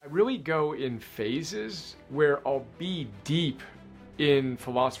really go in phases where I'll be deep in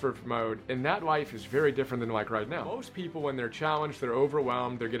philosopher mode, and that life is very different than like right now. Most people, when they're challenged, they're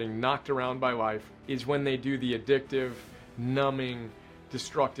overwhelmed, they're getting knocked around by life, is when they do the addictive, numbing,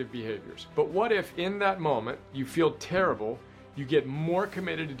 destructive behaviors. But what if in that moment you feel terrible, you get more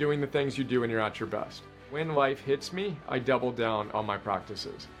committed to doing the things you do when you're at your best? When life hits me, I double down on my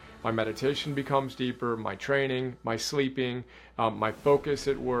practices. My meditation becomes deeper, my training, my sleeping, my focus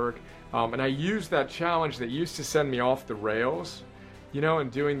at work, and I use that challenge that used to send me off the rails,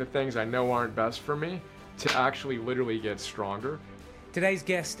 and doing the things I know aren't best for me, to actually literally get stronger. Today's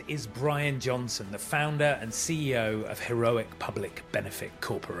guest is Brian Johnson, the founder and CEO of Heroic Public Benefit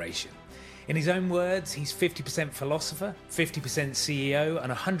Corporation. In his own words, he's 50% philosopher, 50% CEO,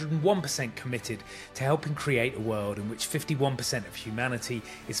 and 101% committed to helping create a world in which 51% of humanity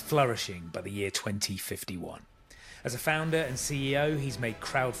is flourishing by the year 2051. As a founder and CEO, he's made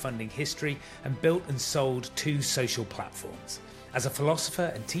crowdfunding history and built and sold 2 social platforms. As a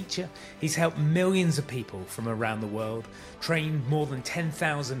philosopher and teacher, he's helped millions of people from around the world, trained more than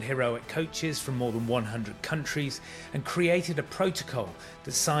 10,000 heroic coaches from more than 100 countries, and created a protocol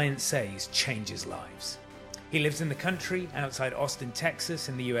that science says changes lives. He lives in the country outside Austin, Texas,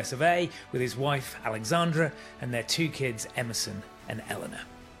 in the US of A, with his wife, Alexandra, and their 2 kids, Emerson and Eleanor.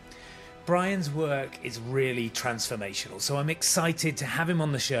 Brian's work is really transformational, so I'm excited to have him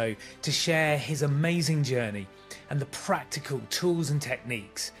on the show to share his amazing journey and the practical tools and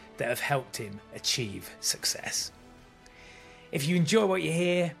techniques that have helped him achieve success. If you enjoy what you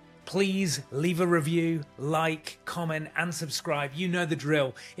hear, please leave a review, like, comment, and subscribe. You know the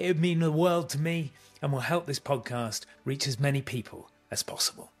drill. It would mean the world to me and will help this podcast reach as many people as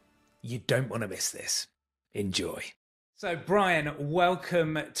possible. You don't want to miss this. Enjoy. So, Brian,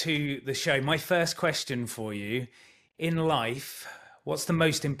 welcome to the show. My first question for you, in life, what's the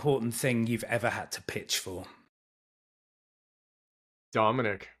most important thing you've ever had to pitch for?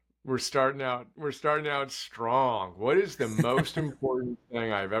 Dominic, we're starting out strong. What is the most important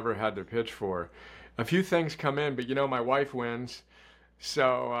thing I've ever had to pitch for? A few things come in, but my wife wins.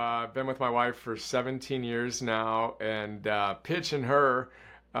 So I've been with my wife for 17 years now, and pitching her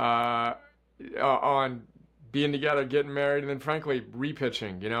on being together, getting married, and then frankly,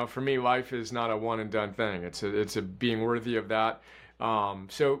 repitching. For me, life is not a one and done thing. It's a being worthy of that.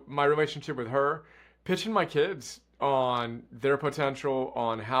 So my relationship with her, pitching my kids on their potential,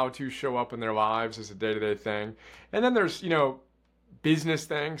 on how to show up in their lives as a day-to-day thing. And then there's, business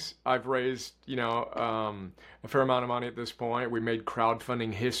things. I've raised, a fair amount of money at this point. We made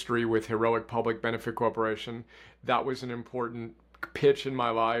crowdfunding history with Heroic Public Benefit Corporation. That was an important pitch in my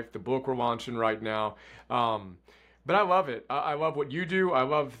life. The book we're launching right now. But I love it. I love what you do. I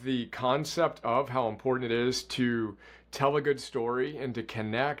love the concept of how important it is to tell a good story and to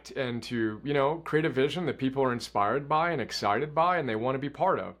connect and to, create a vision that people are inspired by and excited by and they want to be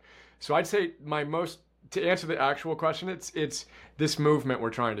part of. So I'd say to answer the actual question, it's this movement we're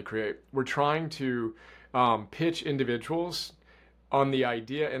trying to create. We're trying to pitch individuals on the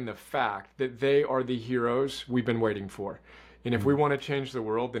idea and the fact that they are the heroes we've been waiting for. And if we want to change the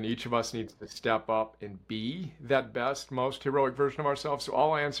world, then each of us needs to step up and be that best, most heroic version of ourselves. So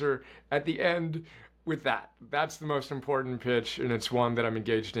I'll answer at the end with that. That's the most important pitch, and it's one that I'm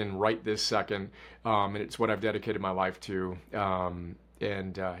engaged in right this second. And it's what I've dedicated my life to,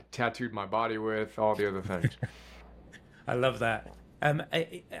 and tattooed my body with, all the other things. I love that.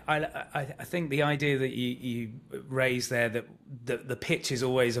 I think the idea that you raised there, that the pitch is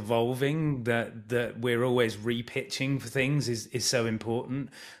always evolving, that we're always repitching for things is so important.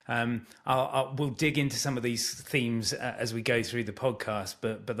 We'll dig into some of these themes as we go through the podcast,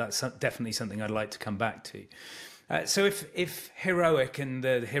 but that's definitely something I'd like to come back to. So if heroic and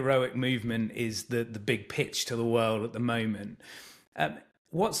the heroic movement is the big pitch to the world at the moment,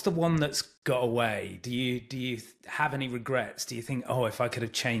 what's the one that's got away? Do you have any regrets? Do you think, if I could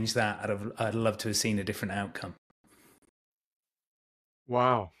have changed that, I'd love to have seen a different outcome?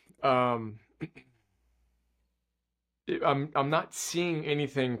 Wow. I'm not seeing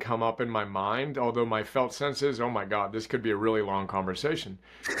anything come up in my mind, although my felt sense is, oh my God, this could be a really long conversation.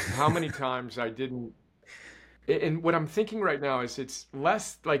 How many times I didn't, and what I'm thinking right now is it's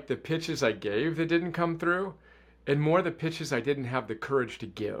less like the pitches I gave that didn't come through, and more the pitches I didn't have the courage to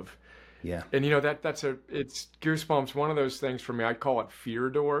give. Yeah. And it's goosebumps. One of those things for me, I call it fear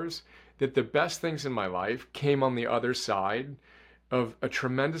doors, that the best things in my life came on the other side of a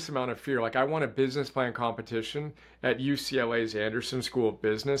tremendous amount of fear. Like I won a business plan competition at UCLA's Anderson School of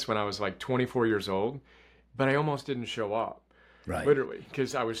Business when I was like 24 years old, but I almost didn't show up. Right. literally,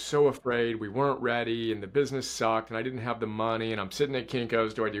 because I was so afraid we weren't ready and the business sucked and I didn't have the money and I'm sitting at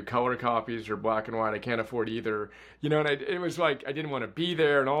Kinko's. Do I do color copies or black and white? I can't afford either. And it was like I didn't want to be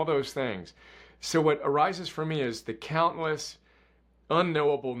there and all those things. So what arises for me is the countless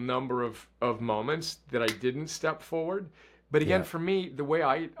unknowable number of moments that I didn't step forward. But again, Yeah. for me, the way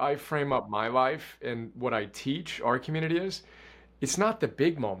I frame up my life and what I teach our community is, it's not the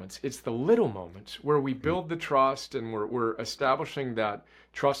big moments, it's the little moments where we build the trust and we're establishing that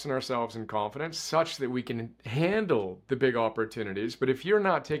trust in ourselves and confidence such that we can handle the big opportunities. But if you're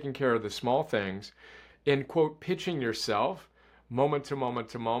not taking care of the small things and quote, pitching yourself moment to moment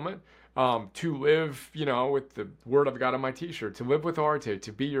to moment, to live, with the word I've got on my t-shirt, to live with arte,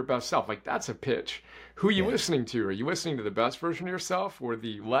 to be your best self. Like that's a pitch. Who are you Yeah. listening to? Are you listening to the best version of yourself or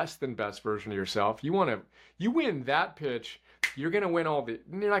the less than best version of yourself? You win that pitch, you're not going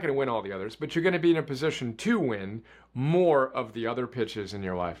to win all the others, but you're going to be in a position to win more of the other pitches in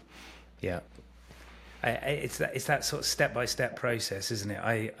your life. Yeah. It's that sort of step by step process, isn't it?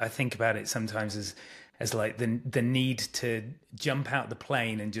 I think about it sometimes as like the need to jump out the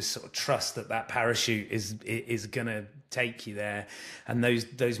plane and just sort of trust that parachute is gonna take you there, and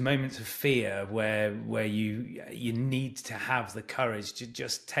those moments of fear where you need to have the courage to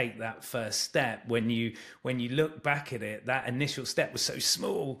just take that first step. When you look back at it, that initial step was so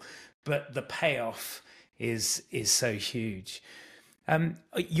small, but the payoff is so huge.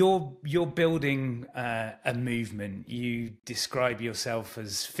 You're building a movement. You describe yourself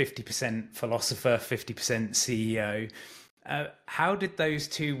as 50% philosopher, 50% CEO. How did those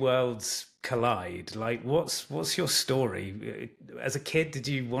two worlds collide? Like, what's your story? As a kid, did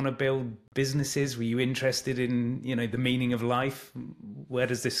you want to build businesses? Were you interested in, the meaning of life? Where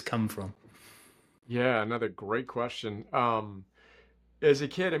does this come from? Yeah, another great question. As a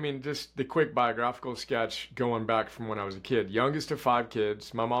kid, I mean, just the quick biographical sketch going back from when I was a kid. Youngest of 5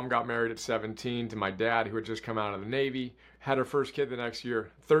 kids. My mom got married at 17 to my dad, who had just come out of the Navy. Had her first kid the next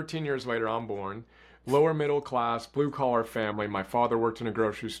year. 13 years later, I'm born. Lower middle class, blue collar family. My father worked in a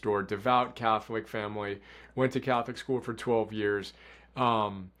grocery store. Devout Catholic family. Went to Catholic school for 12 years.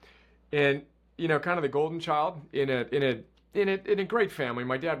 And kind of the golden child in a great family.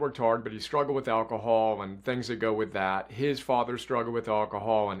 My dad worked hard, but he struggled with alcohol and things that go with that. His father struggled with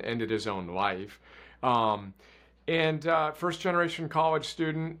alcohol and ended his own life. And first generation college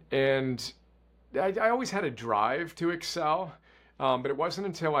student, and I always had a drive to excel. But it wasn't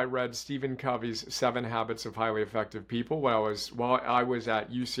until I read Stephen Covey's 7 Habits of Highly Effective People while I was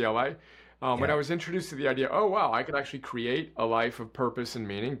at UCLA. When I was introduced to the idea, oh wow, I could actually create a life of purpose and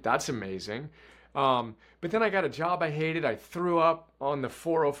meaning. That's amazing. But then I got a job I hated. I threw up on the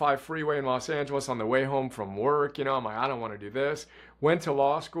 405 freeway in Los Angeles on the way home from work. I'm like, I don't want to do this. Went to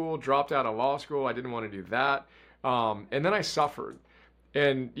law school, dropped out of law school. I didn't want to do that. And then I suffered.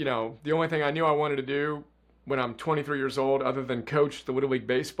 And, the only thing I knew I wanted to do when I'm 23 years old, other than coach the Little League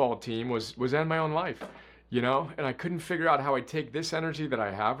baseball team, was end my own life. And I couldn't figure out how I'd take this energy that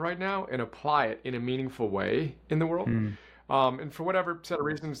I have right now and apply it in a meaningful way in the world. And for whatever set of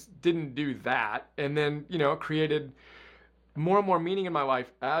reasons, didn't do that. And then, created more and more meaning in my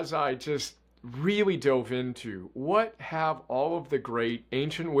life as I just really dove into what have all of the great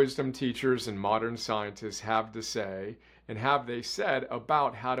ancient wisdom teachers and modern scientists have to say, and have they said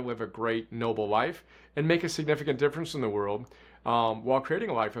about how to live a great, noble life and make a significant difference in the world, while creating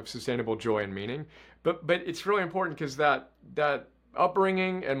a life of sustainable joy and meaning. But it's really important because that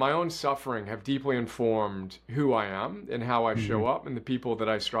upbringing and my own suffering have deeply informed who I am and how I show up and the people that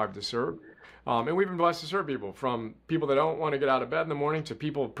I strive to serve. And we've been blessed to serve people, from people that don't want to get out of bed in the morning to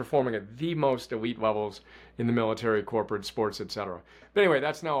people performing at the most elite levels in the military, corporate, sports, etc. But anyway,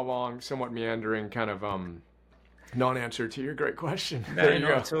 that's now a long, somewhat meandering kind of non-answer to your great question. No,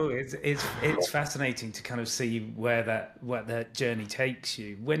 not at all. It's fascinating to kind of see where that journey takes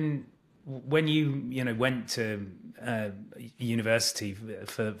you. When you went to university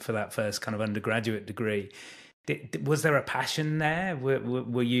for that first kind of undergraduate degree, was there a passion there?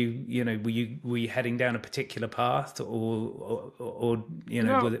 Were you heading down a particular path, or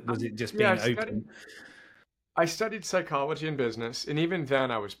was it just being open? I studied psychology and business, and even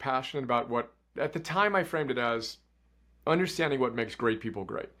then I was passionate about what at the time I framed it as understanding what makes great people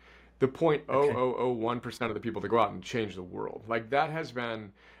great. The 0.0001% of the people that go out and change the world. Like that has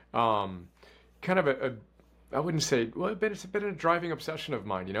been kind of I wouldn't say, well, but it's been a driving obsession of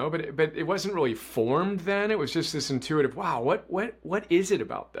mine, but it wasn't really formed then. It was just this intuitive, wow, what is it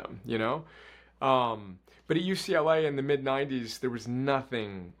about them, But at UCLA in the mid-90s, there was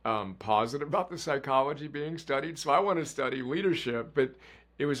nothing positive about the psychology being studied. So I wanted to study leadership, but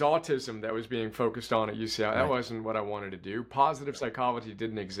it was autism that was being focused on at UCLA. That Right. wasn't what I wanted to do. Positive psychology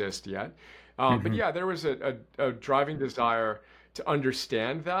didn't exist yet. But Hmm. yeah, there was a driving desire to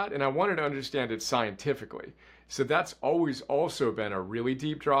understand that, and I wanted to understand it scientifically. So that's always also been a really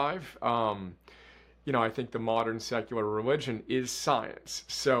deep drive. I think the modern secular religion is science.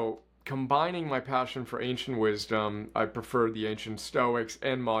 So combining my passion for ancient wisdom, I prefer the ancient Stoics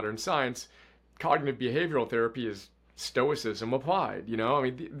and modern science. Cognitive behavioral therapy is Stoicism applied. I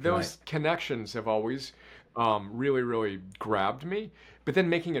mean, Right. those connections have always really, really grabbed me. But then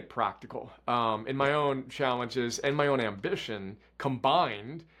making it practical, and my own challenges and my own ambition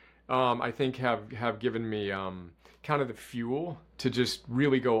combined, I think have given me kind of the fuel to just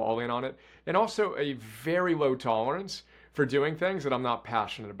really go all in on it, and also a very low tolerance for doing things that I'm not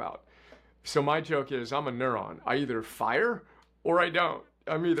passionate about. So my joke is I'm a neuron. I either fire or I don't.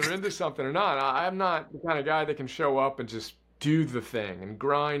 I'm either into something or not. I'm not the kind of guy that can show up and just do the thing and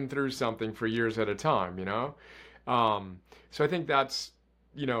grind through something for years at a time. So I think that's,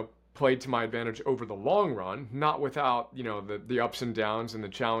 played to my advantage over the long run, not without, the ups and downs and the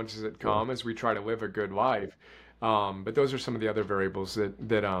challenges that come as we try to live a good life. But those are some of the other variables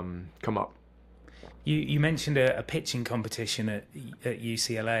that come up. You mentioned a pitching competition at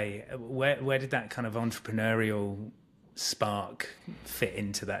UCLA. Where did that kind of entrepreneurial spark fit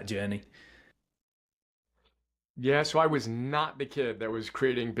into that journey? Yeah, so I was not the kid that was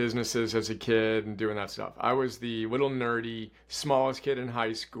creating businesses as a kid and doing that stuff. I was the little nerdy, smallest kid in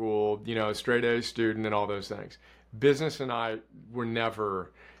high school, straight A student and all those things. Business and I were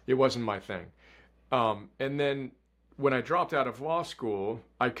never, it wasn't my thing. And then when I dropped out of law school,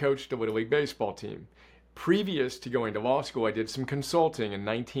 I coached a Little League baseball team. Previous to going to law school, I did some consulting in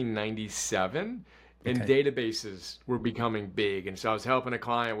 1997, and Okay. databases were becoming big. And so I was helping a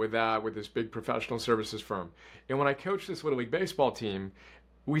client with that, with this big professional services firm. And when I coached this Little League baseball team,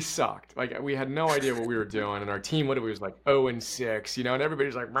 we sucked. Like we had no idea what we were doing, and our team literally was like 0-6, and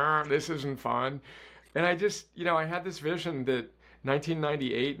everybody's like, "This isn't fun." And I just, I had this vision that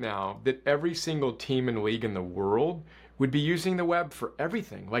 1998 now, that every single team and league in the world would be using the web for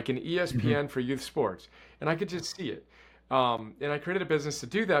everything, like an Hmm. ESPN for youth sports. And I could just see it. And I created a business to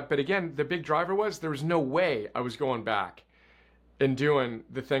do that. But again, the big driver was there was no way I was going back and doing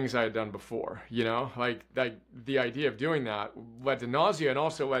the things I had done before, like the idea of doing that led to nausea and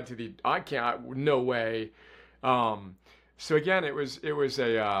also led to the I can't, no way. Um, so again, it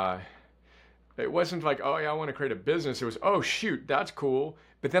wasn't like, oh yeah, I want to create a business. It was, oh shoot, that's cool.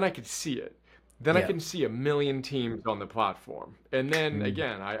 But then I could see it. Then I Yeah. can see a million teams on the platform. And then Mm.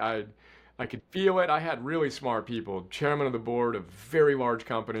 again, I could feel it. I had really smart people. Chairman of the board of a very large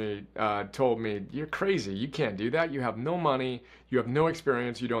company told me, "You're crazy. You can't do that. You have no money. You have no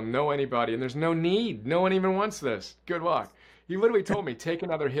experience. You don't know anybody, and there's no need. No one even wants this. Good luck." He literally told me, "Take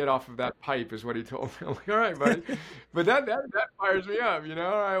another hit off of that pipe," is what he told me. I'm like, "All right, buddy," but that fires me up.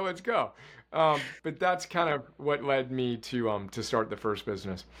 All right, let's go. But that's kind of what led me to start the first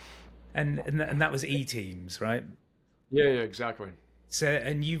business. And that was E Teams, right? Yeah, yeah, exactly. So,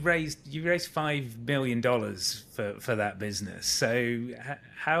 and you raised $5 million for that business. So,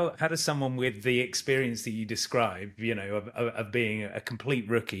 how does someone with the experience that you describe, of being a complete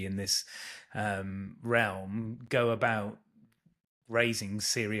rookie in this realm, go about raising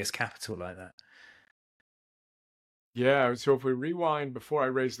serious capital like that? Yeah, so if we rewind before I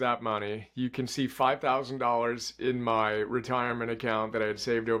raised that money, you can see $5,000 in my retirement account that I had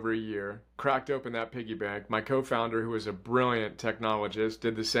saved over a year. Cracked open that piggy bank. My co-founder, who was a brilliant technologist,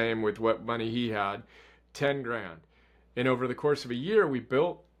 did the same with what money he had, 10 grand. And over the course of a year, we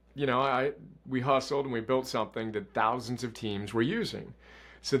built, we hustled and we built something that thousands of teams were using.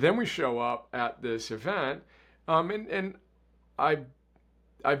 So then we show up at this event, and I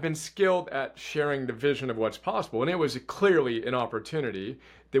I've been skilled at sharing the vision of what's possible, and it was clearly an opportunity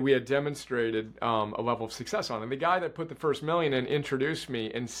that we had demonstrated a level of success on. And the guy that put the first million in introduced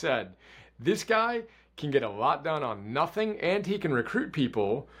me and said, "This guy can get a lot done on nothing, and he can recruit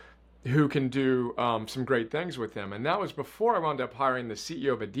people who can do some great things with him." And that was before I wound up hiring the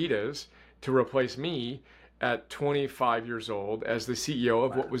CEO of Adidas to replace me at 25 years old as the CEO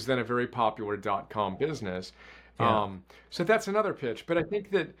of what Wow. was then a very popular dot-com business. Yeah. So that's another pitch. But I think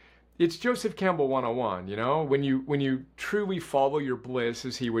that it's Joseph Campbell 101, when you truly follow your bliss,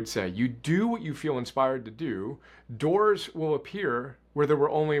 as he would say, you do what you feel inspired to do, doors will appear where there were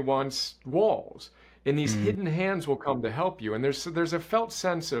only once walls. And these Mm. hidden hands will come to help you. And there's a felt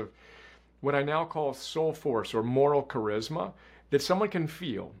sense of what I now call soul force or moral charisma that someone can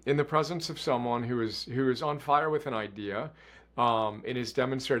feel in the presence of someone who is on fire with an idea, and is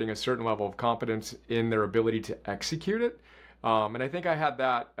demonstrating a certain level of competence in their ability to execute it. And I think I had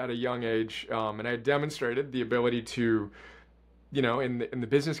that at a young age, and I demonstrated the ability to, in the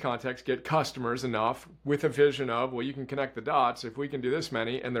business context, get customers enough with a vision of, well, you can connect the dots. If we can do this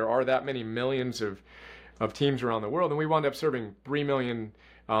many, and there are that many millions of teams around the world, and we wound up serving 3 million.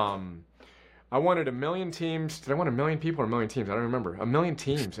 I wanted 1 million teams. Did I want 1 million people or 1 million teams? I don't remember. 1 million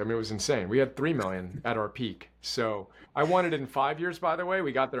teams. I mean, it was insane. We had 3 million at our peak. So I wanted it in 5 years, by the way.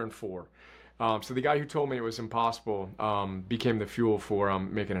 We got there in 4. So the guy who told me it was impossible became the fuel for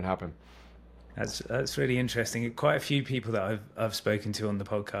making it happen. That's really interesting. Quite a few people that I've spoken to on the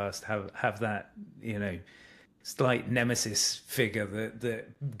podcast have that, slight nemesis figure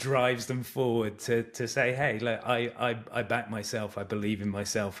that drives them forward to say, hey, look, I back myself, I believe in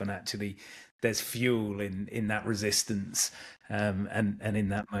myself, and actually there's fuel in that resistance and in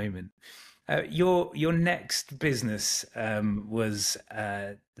that moment. Your next business was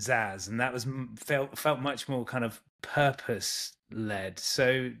Zaz, and that was felt much more kind of purpose led.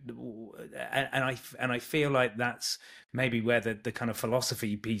 So, and I feel like that's maybe where the kind of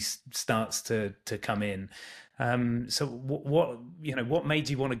philosophy piece starts to come in. So what made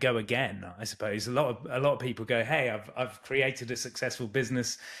you want to go again? I suppose a lot of people go, hey, I've created a successful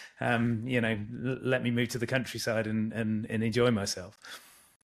business. Let me move to the countryside and enjoy myself.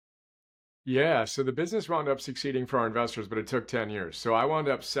 Yeah, so the business wound up succeeding for our investors, but it took 10 years. So I wound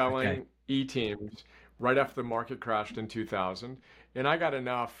up selling eTeams right after the market crashed in 2000, and I got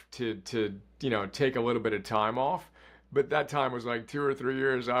enough to take a little bit of time off. But that time was like 2 or 3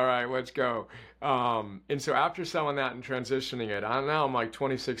 years. All right, let's go. And so after selling that and transitioning it, now I'm like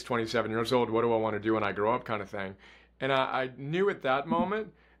 26, 27 years old. What do I want to do when I grow up, kind of thing. And I knew at that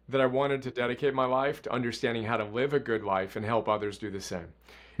moment that I wanted to dedicate my life to understanding how to live a good life and help others do the same.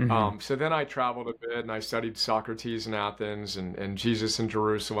 So then I traveled a bit and I studied Socrates in Athens and Jesus in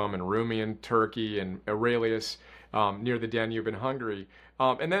Jerusalem and Rumi in Turkey and Aurelius near the Danube in Hungary.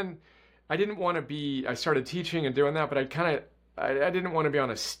 And then I started teaching and doing that, but I didn't want to be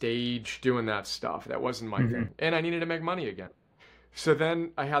on a stage doing that stuff. That wasn't my thing. And I needed to make money again. So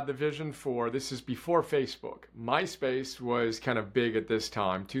then I had the vision this is before Facebook. MySpace was kind of big at this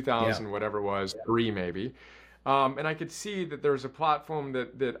time, 2000, whatever it was, 3 maybe. And I could see that there was a platform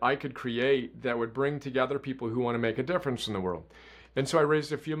that I could create that would bring together people who want to make a difference in the world. And so I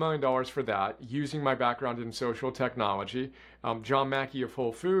raised a few $1 million for that, using my background in social technology. John Mackey of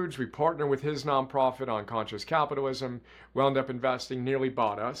Whole Foods, we partnered with his nonprofit on conscious capitalism, wound up investing, nearly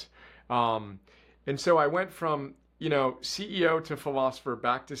bought us. And so I went from, CEO to philosopher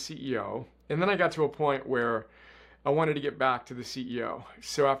back to CEO. And then I got to a point where I wanted to get back to the CEO.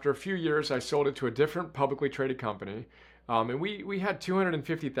 So after a few years, I sold it to a different publicly traded company. And we had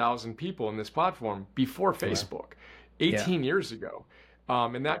 250,000 people in this platform before Facebook. 18 years ago.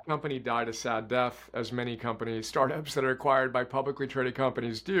 And that company died a sad death, as many startups that are acquired by publicly traded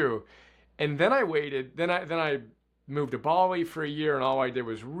companies do. And then I waited, then I moved to Bali for a year, and all I did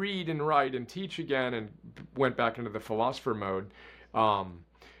was read and write and teach again and went back into the philosopher mode.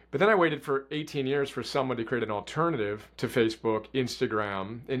 But then I waited for 18 years for someone to create an alternative to Facebook,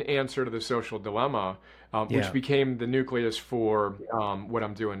 Instagram, an answer to the social dilemma, which became the nucleus for what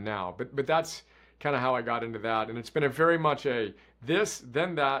I'm doing now. But that's kind of how I got into that. And it's been a very much a this,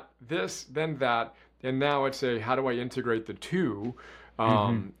 then that, this, then that. And now it's a how do I integrate the two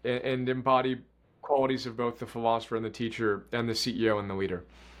and embody qualities of both the philosopher and the teacher and the CEO and the leader.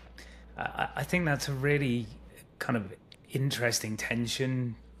 I think that's a really kind of interesting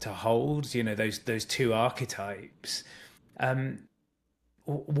tension to hold, those two archetypes.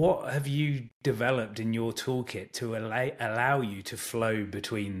 What have you developed in your toolkit to allow you to flow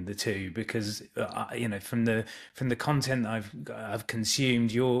between the two? Because from the content I've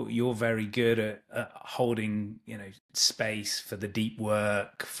consumed, you're very good at holding space for the deep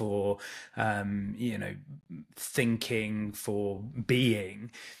work, for thinking, for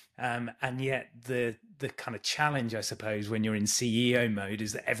being. And yet the kind of challenge, I suppose, when you're in CEO mode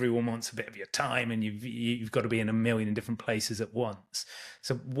is that everyone wants a bit of your time and you've got to be in a million different places at once.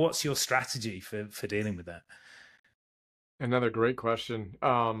 So what's your strategy for dealing with that? Another great question.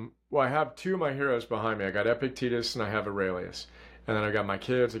 Well, I have 2 of my heroes behind me. I got Epictetus and I have Aurelius. And then I got my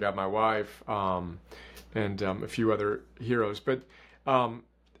kids, I got my wife, and a few other heroes. But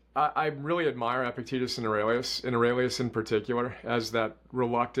I really admire Epictetus and Aurelius in particular, as that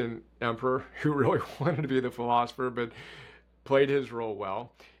reluctant emperor who really wanted to be the philosopher, but played his role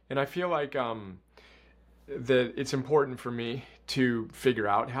well. And I feel like that it's important for me to figure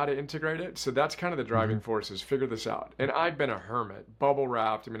out how to integrate it. So that's kind of the driving Hmm. force, is figure this out. And I've been a hermit, bubble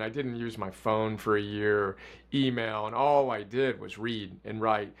wrapped. I mean, I didn't use my phone for a year, email, and all I did was read and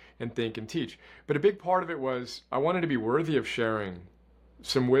write and think and teach. But a big part of it was I wanted to be worthy of sharing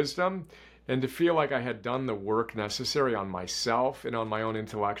some wisdom and to feel like I had done the work necessary on myself and on my own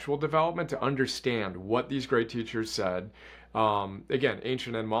intellectual development to understand what these great teachers said, again,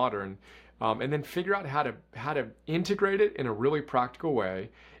 ancient and modern, and then figure out how to integrate it in a really practical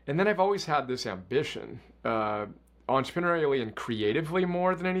way. And then I've always had this ambition, entrepreneurially and creatively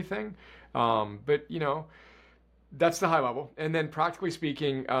more than anything. But that's the high level. And then practically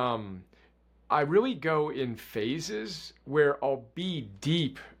speaking, I really go in phases where I'll be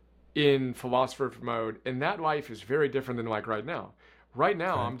deep in philosopher mode, and that life is very different than like right now. Right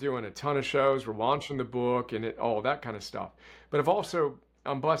now, Okay. I'm doing a ton of shows. We're launching the book and all that kind of stuff. But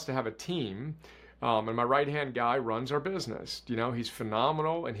I'm blessed to have a team, and my right hand guy runs our business. He's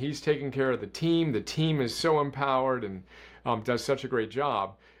phenomenal, and he's taking care of the team. The team is so empowered and does such a great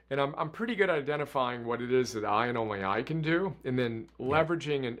job. And I'm pretty good at identifying what it is that I and only I can do, and then Yeah.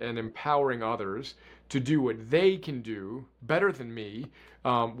 leveraging and empowering others to do what they can do better than me,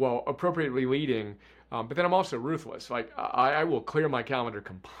 while appropriately leading. But then I'm also ruthless. Like I will clear my calendar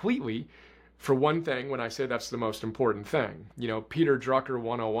completely for one thing when I say that's the most important thing. Peter Drucker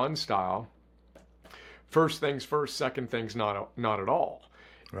 101 style. First things first, second things not at all.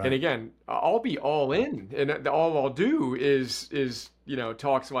 And Right. again, I'll be all in, and all I'll do is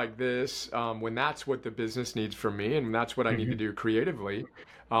talks like this, when that's what the business needs from me, and that's what I need to Hmm. do creatively.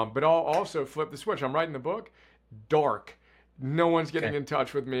 But I'll also flip the switch. I'm writing the book, dark. No one's getting Okay. in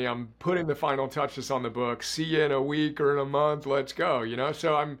touch with me. I'm putting the final touches on the book. See you in a week or in a month. Let's go.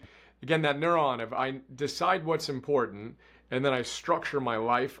 So I'm again that neuron of I decide what's important, and then I structure my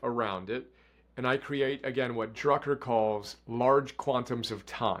life around it, and I create again what Drucker calls large quantums of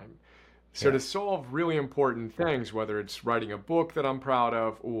time. So Yeah. to solve really important things, whether it's writing a book that I'm proud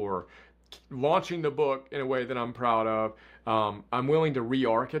of or launching the book in a way that I'm proud of, I'm willing to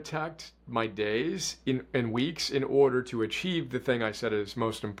re-architect my days in weeks in order to achieve the thing I said is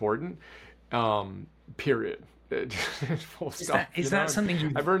most important. Period. Full Is stop. that is that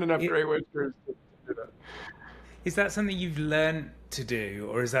something I've earned enough it, great whiskers to do that. is that something you've learned to do,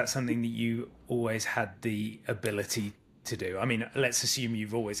 or is that something that you always had the ability to do? I mean, let's assume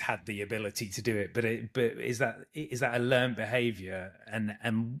you've always had the ability to do it, but is that a learned behavior,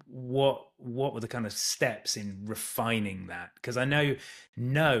 and what were the kind of steps in refining that? Because I know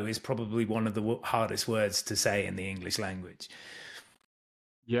no is probably one of the hardest words to say in the English language.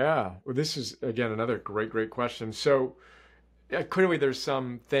 Yeah, well, this is again another great question. So, yeah, clearly there's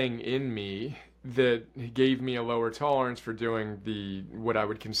something in me that gave me a lower tolerance for doing the what I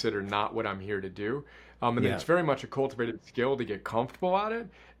would consider not what I'm here to do. And then Yeah. it's very much a cultivated skill to get comfortable at it.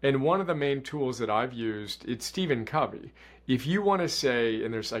 And one of the main tools that I've used, it's Stephen Covey. If you want to say,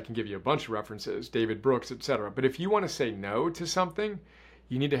 and I can give you a bunch of references, David Brooks, etc. But if you want to say no to something,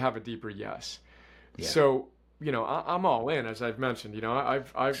 you need to have a deeper yes. Yeah. So, I'm all in, as I've mentioned. I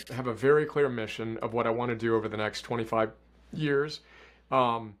have a very clear mission of what I want to do over the next 25 years.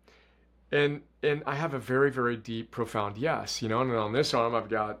 Um, and I have a very, very deep, profound yes. And on this arm, I've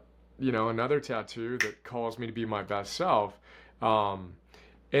got, another tattoo that calls me to be my best self. Um,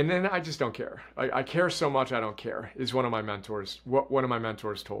 and then I just don't care. I care so much I don't care, is one of my mentors, what one of my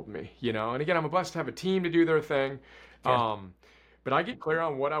mentors told me, And again, I'm blessed to have a team to do their thing. Yeah. Um, but I get clear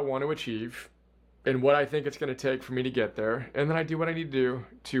on what I want to achieve and what I think it's going to take for me to get there, and then I do what I need to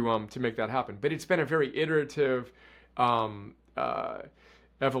do to make that happen. But it's been a very iterative um,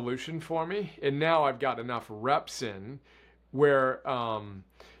 evolution for me, and now I've got enough reps in where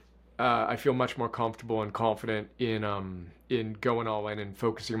I feel much more comfortable and confident in going all in and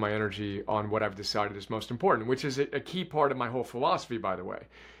focusing my energy on what I've decided is most important, which is a key part of my whole philosophy, by the way.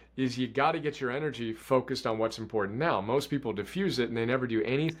 Is you got to get your energy focused on what's important now. Most people diffuse it and they never do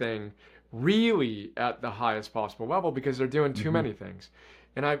anything really at the highest possible level because they're doing too Hmm. many things.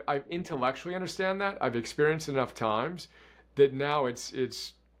 And I intellectually understand that. I've experienced enough times that now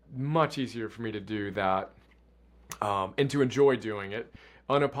it's much easier for me to do that, and to enjoy doing it,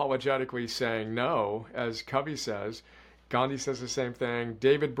 unapologetically saying no, as Covey says. Gandhi says the same thing.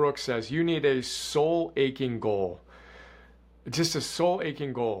 David Brooks says you need a soul aching goal, just a soul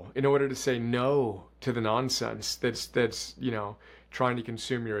aching goal, in order to say no to the nonsense that's trying to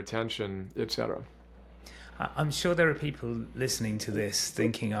consume your attention, etc. I'm sure there are people listening to this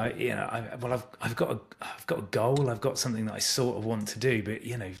thinking, I've got a goal, I've got something that I sort of want to do, but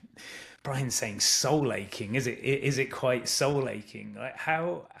Brian's saying soul aching. Is it quite soul aching? Like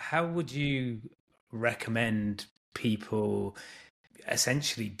how would you recommend people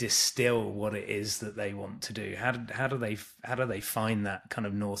essentially distill what it is that they want to do? How do they find that kind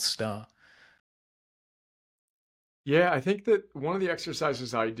of North Star? Yeah, I think that one of the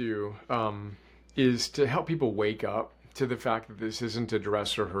exercises I do is to help people wake up to the fact that this isn't a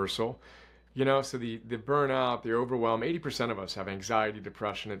dress rehearsal. So the burnout, the overwhelm, 80% of us have anxiety,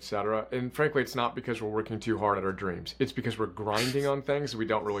 depression, etc. And frankly, it's not because we're working too hard at our dreams. It's because we're grinding on things we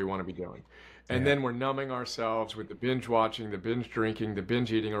don't really want to be doing. And Yeah. then we're numbing ourselves with the binge watching, the binge drinking, the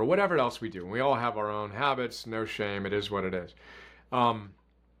binge eating, or whatever else we do. And we all have our own habits, no shame. It is what it is. Um,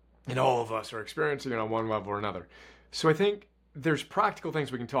 and all of us are experiencing it on one level or another. So I think there's practical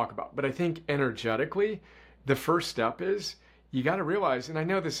things we can talk about, but I think energetically, the first step is you got to realize, and I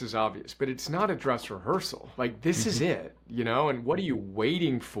know this is obvious, but it's not a dress rehearsal. Like this is Hmm. it, and what are you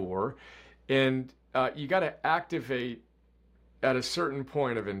waiting for? And you got to activate at a certain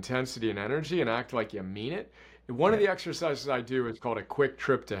point of intensity and energy and act like you mean it. One of Yeah. the exercises I do is called a quick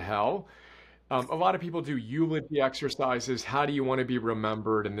trip to hell. A lot of people do eulogy exercises. How do you want to be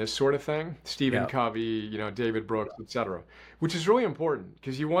remembered and this sort of thing? Stephen Yeah. Covey, David Brooks, etc. Which is really important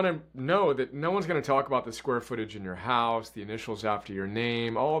because you want to know that no one's going to talk about the square footage in your house, the initials after your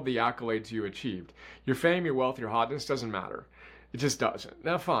name, all of the accolades you achieved. Your fame, your wealth, your hotness doesn't matter. It just doesn't.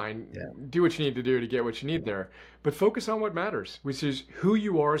 Now, fine, Yeah. do what you need to do to get what you need there, but focus on what matters, which is who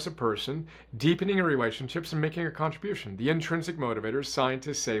you are as a person, deepening your relationships, and making a contribution. The intrinsic motivators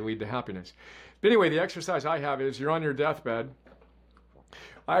scientists say lead to happiness. But anyway, the exercise I have is you're on your deathbed.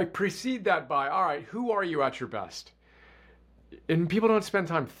 I precede that by, all right, who are you at your best? And people don't spend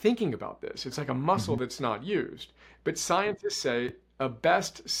time thinking about this. It's like a muscle Hmm. that's not used. But scientists say a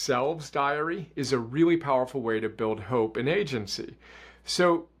best selves diary is a really powerful way to build hope and agency.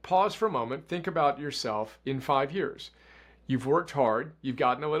 So pause for a moment, think about yourself in 5 years. You've worked hard, you've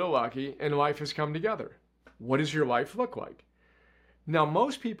gotten a little lucky, and life has come together. What does your life look like? Now,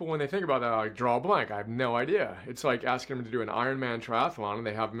 most people, when they think about that, like draw a blank. I have no idea. It's like asking them to do an Ironman triathlon and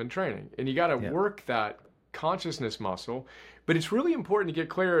they haven't been training. And you got to Yeah. work that consciousness muscle. But it's really important to get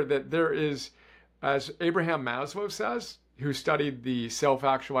clear that there is, as Abraham Maslow says, who studied the self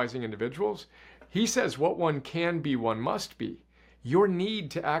actualizing individuals, he says what one can be, one must be. Your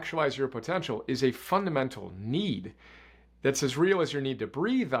need to actualize your potential is a fundamental need that's as real as your need to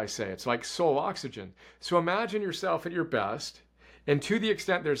breathe, I say. It's like soul oxygen. So imagine yourself at your best. And to the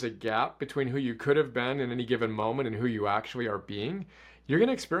extent there's a gap between who you could have been in any given moment and who you actually are being, you're going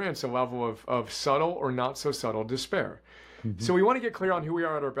to experience a level of subtle or not so subtle despair. Hmm. So we want to get clear on who we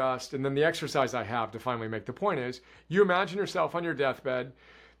are at our best. And then the exercise I have to finally make the point is you imagine yourself on your deathbed.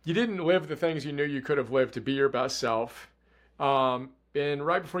 You didn't live the things you knew you could have lived to be your best self. And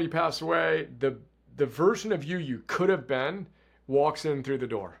right before you pass away, the version of you you could have been walks in through the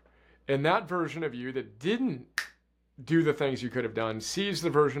door. And that version of you that didn't do the things you could have done sees the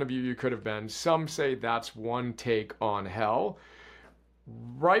version of you you could have been. Some say that's one take on hell.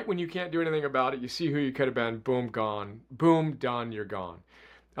 Right when you can't do anything about it, you see who you could have been, boom, gone, boom, done, you're gone.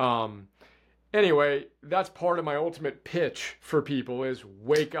 Um, anyway, that's part of my ultimate pitch for people is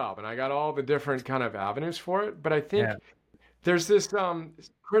wake up. And I got all the different kind of avenues for it. But I think Yeah. there's this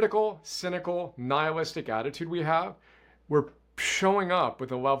critical, cynical, nihilistic attitude we have. We're showing up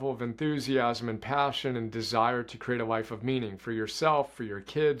with a level of enthusiasm and passion and desire to create a life of meaning for yourself, for your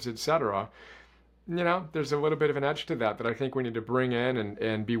kids, etc. There's a little bit of an edge to that I think we need to bring in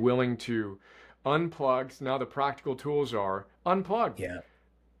and be willing to unplug. So now the practical tools are unplug, Yeah.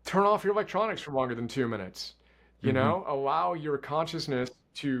 turn off your electronics for longer than 2 minutes, Hmm. allow your consciousness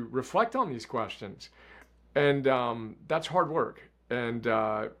to reflect on these questions. And that's hard work. And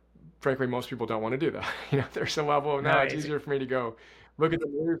frankly, most people don't want to do that. There's a level of No, now it's easier for me to go look at the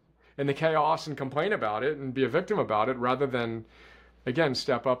news and the chaos and complain about it and be a victim about it rather than, again,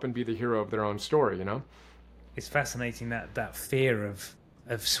 step up and be the hero of their own story. it's fascinating that fear of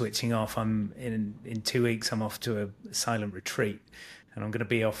switching off. I'm in 2 weeks. I'm off to a silent retreat, and I'm going to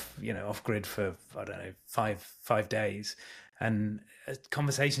be off grid for I don't know five days. And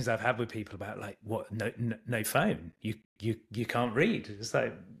conversations I've had with people about like what no phone. You can't read. It's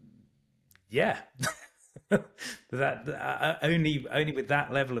like yeah. that only with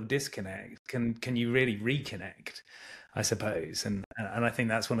that level of disconnect can you really reconnect, I suppose. And I think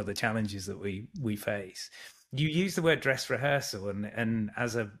that's one of the challenges that we face. You use the word dress rehearsal, and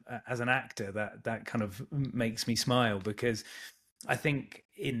as an actor, that kind of makes me smile because I think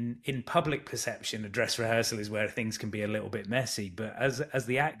in public perception, a dress rehearsal is where things can be a little bit messy. But as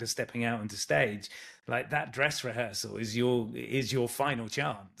the actor stepping out onto stage, like that dress rehearsal is your final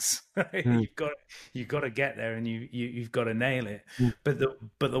chance. Mm, You've got to get there, and you've got to nail it. mm,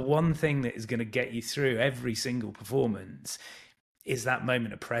 But the one thing that is going to get you through every single performance is that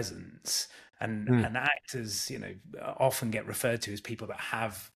moment of presence. mm. And actors, often get referred to as people that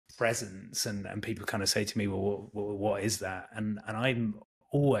have presence, and people kind of say to me, well, what is that? And I'm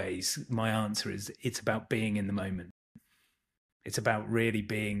always, my answer is, it's about being in the moment. It's about really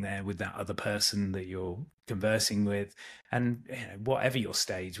being there with that other person that you're conversing with. And whatever your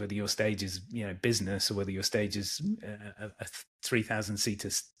stage, whether your stage is business, or whether your stage is a 3,000 seater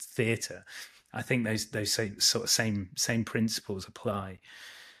theater, I think those same principles apply.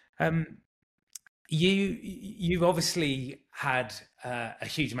 You've obviously had a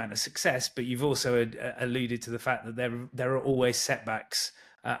huge amount of success, but you've also alluded to the fact that there are always setbacks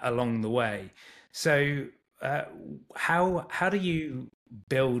along the way. So how do you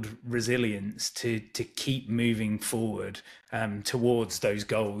build resilience to keep moving forward towards those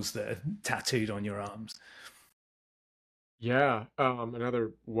goals that are tattooed on your arms? Yeah,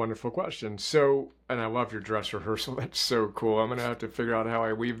 another wonderful question. So, and I love your dress rehearsal. That's so cool. I'm gonna have to figure out how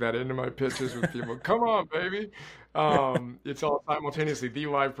I weave that into my pitches with people. Come on, baby. It's all simultaneously the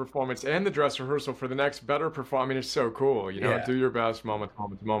live performance and the dress rehearsal for the next better performance. I mean, it's so cool. Yeah. Do your best moment,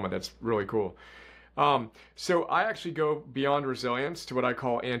 moment to moment. That's really cool. So I actually go beyond resilience to what I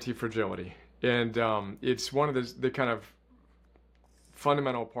call anti-fragility, and it's one of the kind of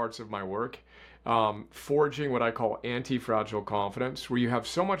fundamental parts of my work, forging what I call anti-fragile confidence, where you have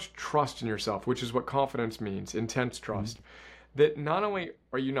so much trust in yourself, which is what confidence means, intense trust, that not only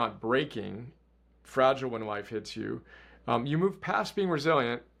are you not breaking fragile when life hits you, you move past being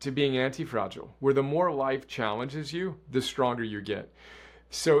resilient to being anti-fragile, where the more life challenges you, the stronger you get.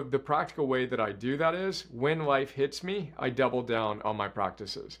 So the practical way that I do that is when life hits me, I double down on my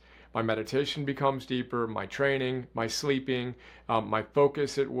practices. My meditation becomes deeper, my training, my sleeping, my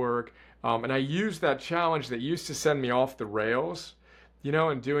focus at work. And I use that challenge that used to send me off the rails,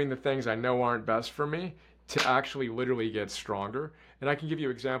 and doing the things I know aren't best for me, to actually literally get stronger. And I can give you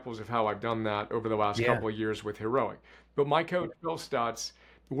examples of how I've done that over the last Yeah. couple of years with Heroic. But my coach, Phil Stutz,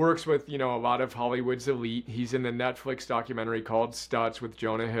 works with, a lot of Hollywood's elite. He's in the Netflix documentary called Stutz with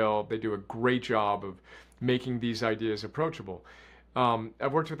Jonah Hill. They do a great job of making these ideas approachable.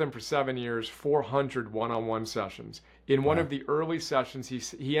 I've worked with him for 7 years, 400 one-on-one sessions. In one Wow. of the early sessions,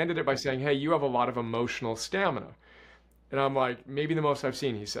 he ended it by saying, "Hey, you have a lot of emotional stamina." And I'm like, "Maybe the most I've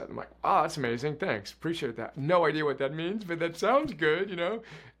seen," he said. I'm like, "Oh, that's amazing. Thanks. Appreciate that." No idea what that means, but that sounds good. Write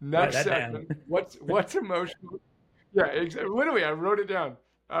Next that down. session, what's emotional? Yeah, exactly. Literally, I wrote it down.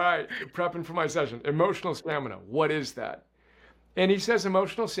 All right, prepping for my session. Emotional stamina. What is that? And he says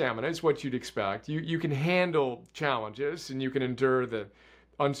emotional stamina is what you'd expect. You can handle challenges and you can endure the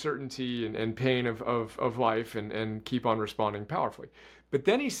uncertainty and pain of life and keep on responding powerfully. But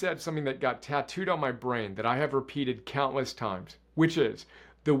then he said something that got tattooed on my brain that I have repeated countless times, which is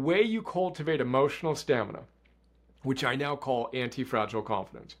the way you cultivate emotional stamina, which I now call anti-fragile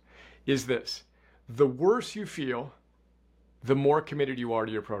confidence, is this: the worse you feel, the more committed you are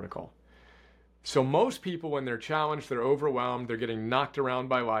to your protocol. So most people, when they're challenged, they're overwhelmed, they're getting knocked around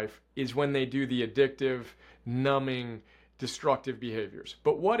by life, is when they do the addictive, numbing, destructive behaviors.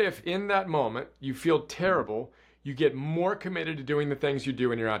 But what if in that moment you feel terrible, you get more committed to doing the things you do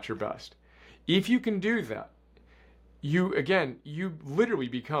when you're at your best? If you can do that, you literally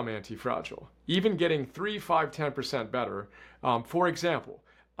become anti-fragile. Even getting 3, 5, 10% better. For example,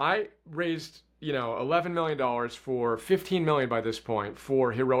 I raised $11 million for 15 million by this point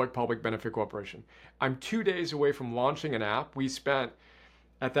for Heroic Public Benefit Corporation. I'm 2 days away from launching an app we spent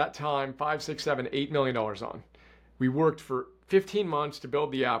at that time 5, 6, 7, $8 million on. We worked for 15 months to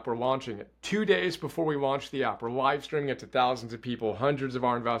build the app. We're launching it 2 days before we launch the app. We're live streaming it to thousands of people. Hundreds of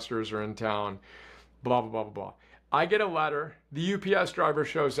our investors are in town. Blah blah blah blah blah. I get a letter. The UPS driver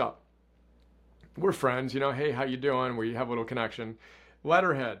shows up. We're friends, Hey, how you doing? We have a little connection.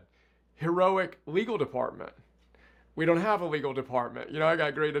 Letterhead: Heroic Legal Department. We don't have a legal department. I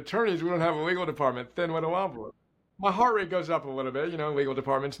got great attorneys. We don't have a legal department. Thin little envelope. My heart rate goes up a little bit. Legal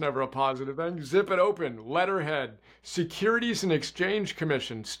department's never a positive thing. Zip it open. Letterhead: Securities and Exchange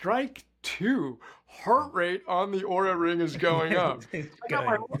Commission. Strike two. Heart rate on the Aura Ring is going up. It's I got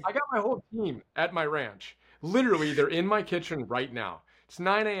my going. I got my whole team at my ranch. Literally, they're in my kitchen right now. It's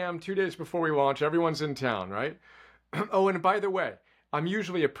 9 a.m., 2 days before we launch. Everyone's in town, right? Oh, and by the way, I'm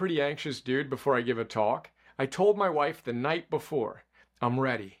usually a pretty anxious dude before I give a talk. I told my wife the night before, I'm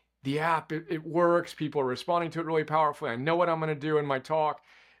ready. The app, it works. People are responding to it really powerfully. I know what I'm going to do in my talk,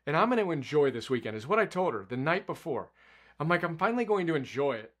 and I'm going to enjoy this weekend, is what I told her the night before. I'm like, I'm finally going to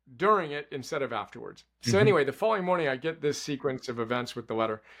enjoy it during it instead of afterwards. So anyway, the following morning, I get this sequence of events with the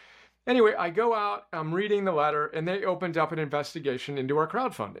letter. Anyway, I go out, I'm reading the letter, and they opened up an investigation into our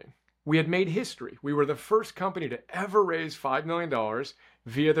crowdfunding. We had made history. We were the first company to ever raise $5 million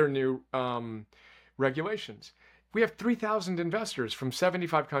via their new regulations. We have 3,000 investors from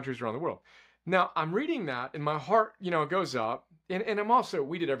 75 countries around the world. Now, I'm reading that, and my heart, goes up. And I'm also,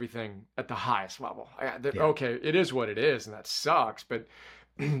 we did everything at the highest level. Okay, it is what it is, and that sucks, but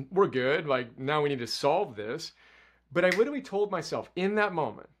we're good. Like, now we need to solve this. But I literally told myself in that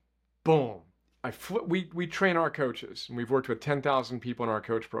moment, boom, we train our coaches, and we've worked with 10,000 people in our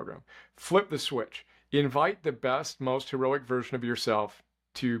coach program. Flip the switch. Invite the best, most heroic version of yourself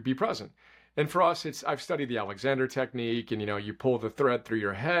to be present. And for us, I've studied the Alexander technique, and you pull the thread through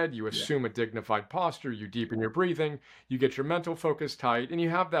your head, you assume a dignified posture, you deepen your breathing, you get your mental focus tight, and you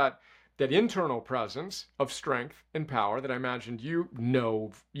have that internal presence of strength and power that I imagined you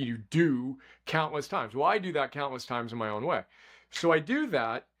do countless times. Well, I do that countless times in my own way. So I do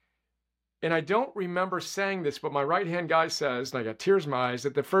that, and I don't remember saying this, but my right-hand guy says, and I got tears in my eyes,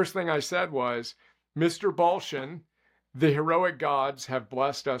 that the first thing I said was, Mr. Balshin, the heroic gods have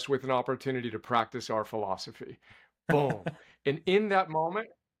blessed us with an opportunity to practice our philosophy. Boom. And in that moment,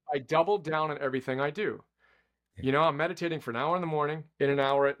 I doubled down on everything I do. I'm meditating for an hour in the morning and an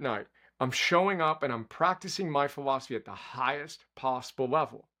hour at night. I'm showing up and I'm practicing my philosophy at the highest possible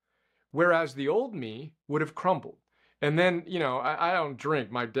level. Whereas the old me would have crumbled. And then, I don't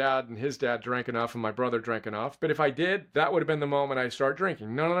drink. My dad and his dad drank enough and my brother drank enough. But if I did, that would have been the moment I start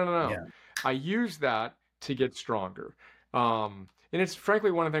drinking. No. Yeah. I use that to get stronger. And it's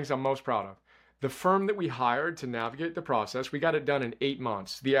frankly one of the things I'm most proud of. The firm that we hired to navigate the process, we got it done in 8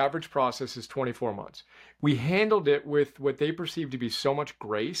 months. The average process is 24 months. We handled it with what they perceived to be so much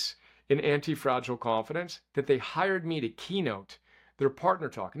grace and anti-fragile confidence that they hired me to keynote their partner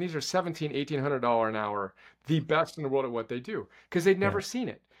talk. And these are $1,700, $1,800 an hour, the best in the world at what they do, because they'd never seen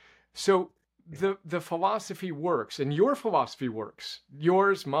it. So the philosophy works, and your philosophy works.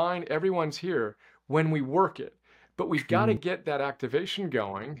 Yours, mine, everyone's here when we work it. But we've got to get that activation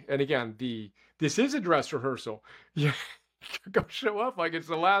going. And again, this is a dress rehearsal. You go show up like it's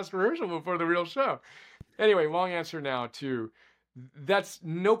the last rehearsal before the real show. Anyway, long answer now to that's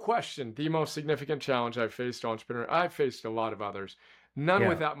no question the most significant challenge I've faced, entrepreneur. I've faced a lot of others, none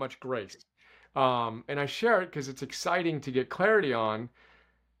with that much grace. And I share it because it's exciting to get clarity on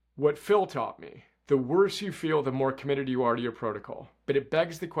what Phil taught me. The worse you feel, the more committed you are to your protocol. But it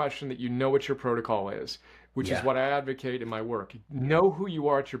begs the question that you know what your protocol is, which is what I advocate in my work. Know who you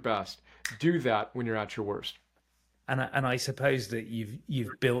are at your best. Do that when you're at your worst. And I suppose that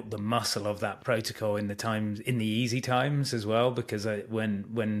you've built the muscle of that protocol in the easy times as well, because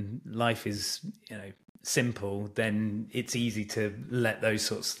when life is simple, then it's easy to let those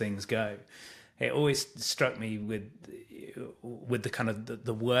sorts of things go. It always struck me with the kind of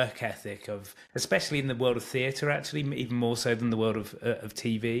the work ethic of, especially in the world of theatre, actually even more so than the world of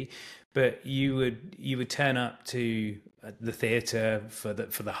TV. But you would turn up to the theatre for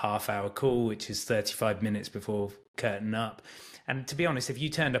the half-hour call, which is 35 minutes before curtain up. And to be honest, if you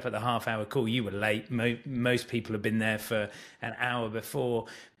turned up at the half-hour call, you were late. Most people have been there for an hour before.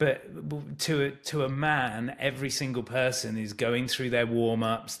 But to a man, every single person is going through their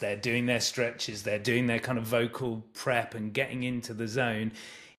warm-ups, they're doing their stretches, they're doing their kind of vocal prep and getting into the zone.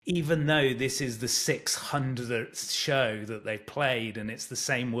 Even though this is the 600th show that they've played and it's the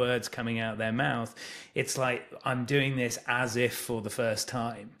same words coming out of their mouth, it's like, I'm doing this as if for the first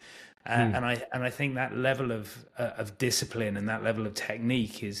time. And I think that level of discipline and that level of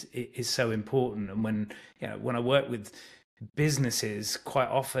technique is so important. And when I work with businesses, quite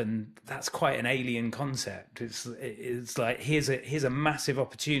often that's quite an alien concept. It's like here's a massive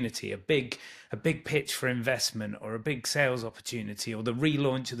opportunity, a big pitch for investment, or a big sales opportunity, or the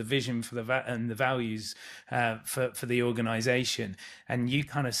relaunch of the vision for the values for the organization, and you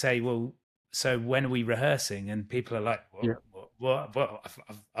kind of say, well, so when are we rehearsing? And people are like, well,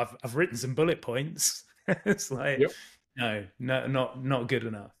 I've written some bullet points. It's like, no, not good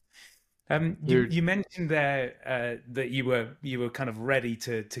enough. You mentioned there that you were kind of ready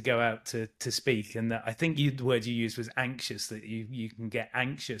to go out to speak, and that I think the word you used was anxious, that you can get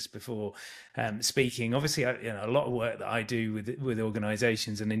anxious before speaking. Obviously, a lot of work that I do with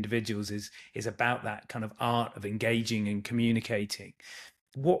organizations and individuals is about that kind of art of engaging and communicating.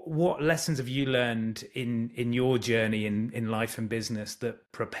 What lessons have you learned in your journey in life and business that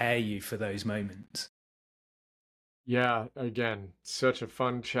prepare you for those moments? Yeah, again, such a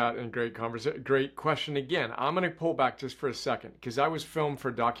fun chat and great conversation. Great question again. I'm going to pull back just for a second because I was filmed for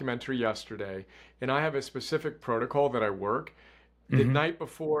a documentary yesterday, and I have a specific protocol that I work the Hmm. night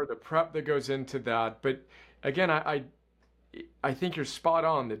before, the prep that goes into that. But again, I think you're spot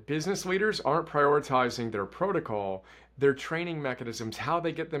on that business leaders aren't prioritizing their protocol, their training mechanisms, how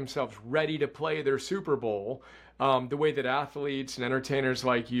they get themselves ready to play their Super Bowl, the way that athletes and entertainers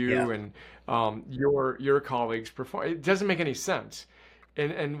like Yeah. you and your colleagues perform. It doesn't make any sense.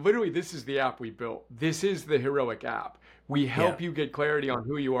 And literally, this is the app we built. This is the Heroic app. We Yeah. help you get clarity on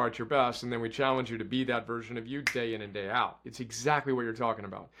who you are at your best, and then we challenge you to be that version of you day in and day out. It's exactly what you're talking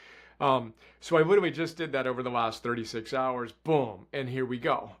about. So I literally just did that over the last 36 hours. Boom. And here we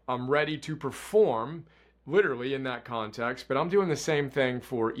go. I'm ready to perform literally in that context, but I'm doing the same thing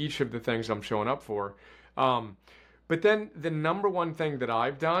for each of the things I'm showing up for. Um, but then the number one thing that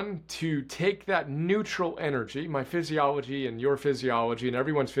I've done to take that neutral energy, my physiology and your physiology and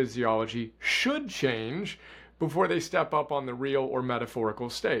everyone's physiology should change before they step up on the real or metaphorical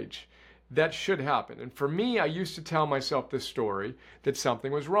stage. That should happen. And for me, I used to tell myself this story that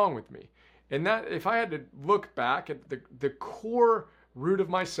something was wrong with me. And that if I had to look back at the core root of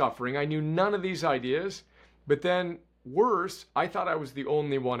my suffering, I knew none of these ideas. But then worse, I thought I was the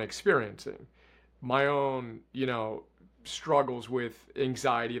only one experiencing my own, struggles with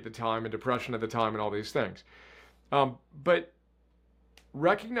anxiety at the time and depression at the time and all these things. But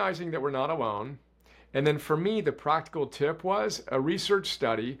recognizing that we're not alone. And then for me, the practical tip was a research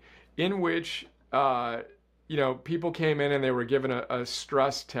study in which, people came in and they were given a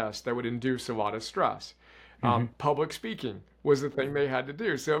stress test that would induce a lot of stress. Hmm. Public speaking was the thing they had to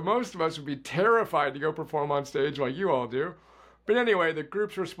do. So most of us would be terrified to go perform on stage like you all do. But anyway, the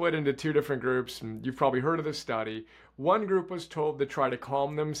groups were split into two different groups, and you've probably heard of this study. One group was told to try to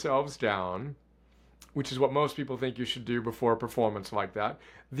calm themselves down, which is what most people think you should do before a performance like that.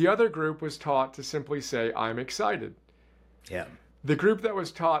 The other group was taught to simply say, I'm excited. Yeah. The group that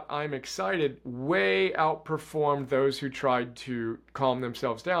was taught, I'm excited, way outperformed those who tried to calm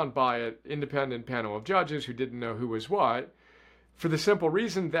themselves down by an independent panel of judges who didn't know who was what, for the simple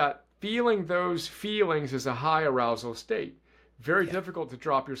reason that feeling those feelings is a high arousal state. Very Yeah. difficult to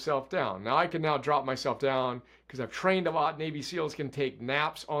drop yourself down. Now, I can now drop myself down because I've trained a lot. Navy SEALs can take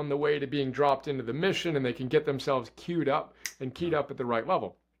naps on the way to being dropped into the mission, and they can get themselves queued up and keyed up at the right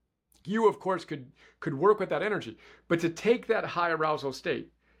level. You, of course, could work with that energy, but to take that high arousal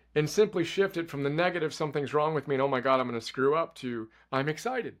state and simply shift it from the negative, something's wrong with me, and oh my God, I'm going to screw up, to I'm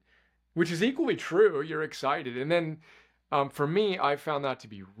excited, which is equally true. You're excited. And then for me, I found that to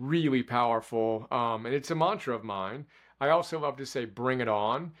be really powerful. And it's a mantra of mine. I also love to say, bring it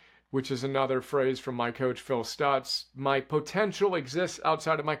on, which is another phrase from my coach, Phil Stutz. My potential exists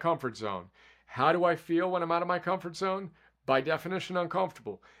outside of my comfort zone. How do I feel when I'm out of my comfort zone? By definition,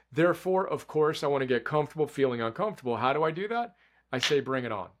 uncomfortable. Therefore, of course, I want to get comfortable feeling uncomfortable. How do I do that? I say, bring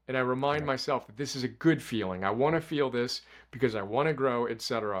it on. And I remind Right. myself that this is a good feeling. I want to feel this because I want to grow,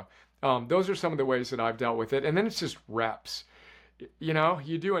 etc. Those are some of the ways that I've dealt with it. And then it's just reps.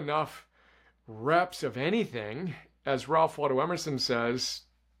 You do enough reps of anything, as Ralph Waldo Emerson says.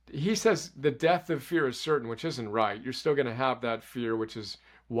 He says the death of fear is certain, which isn't right. You're still going to have that fear, which is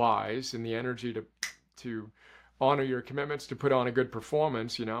wise, and the energy to honor your commitments, to put on a good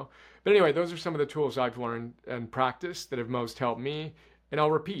performance. But anyway, those are some of the tools I've learned and practiced that have most helped me. And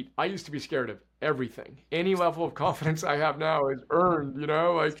I'll repeat, I used to be scared of everything. Any level of confidence I have now is earned.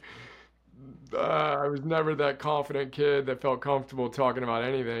 Like I was never that confident kid that felt comfortable talking about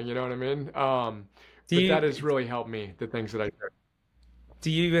anything. You know what I mean? Do But that you has really helped me, the things that I did. do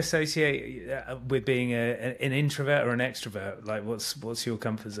you associate with being an introvert or an extrovert? Like, what's your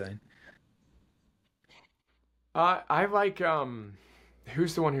comfort zone? I like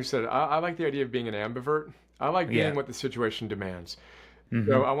who's the one who said it? I like the idea of being an ambivert. I like being Yeah. what the situation demands.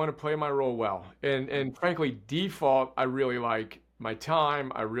 So Hmm. I want to play my role well. And frankly, default, I really like my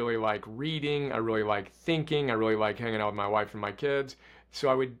time. I really like reading. I really like thinking. I really like hanging out with my wife and my kids. So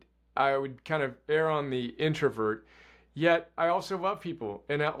I would kind of err on the introvert. Yet I also love people.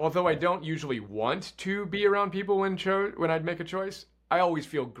 And although I Yeah. don't usually want to be around people when I'd make a choice, I always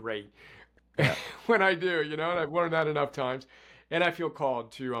feel great Yeah. when I do, and I've learned that enough times. And I feel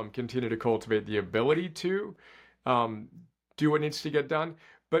called to continue to cultivate the ability to um, do what needs to get done.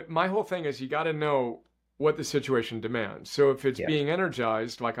 But my whole thing is you got to know what the situation demands. So if it's Yeah. being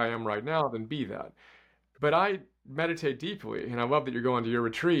energized like I am right now, then be that. But I meditate deeply, and I love that you're going to your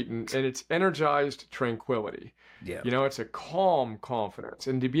retreat, and it's energized tranquility. Yeah. It's a calm confidence.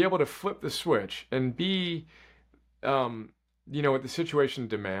 And to be able to flip the switch and be what the situation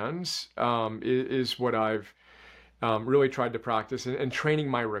demands is what I've really tried to practice. And training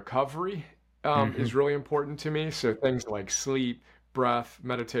my recovery is really important to me. So things like sleep, breath,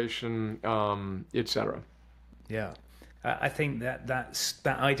 meditation, etc. Yeah. I think that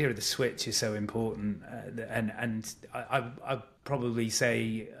idea of the switch is so important, and I probably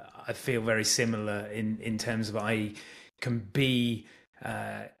say I feel very similar in terms of I can be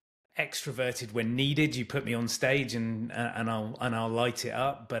extroverted when needed. You put me on stage and I'll light it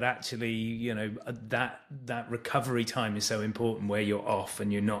up, but actually, you know, that recovery time is so important, where you're off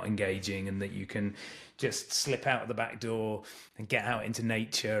and you're not engaging, and that you can just slip out of the back door and get out into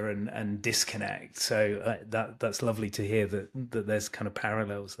nature and disconnect. So that's lovely to hear that there's kind of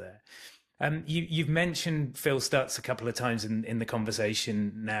parallels there. You've mentioned Phil Stutz a couple of times in the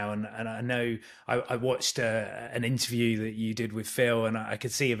conversation now, and I know I watched an interview that you did with Phil, and I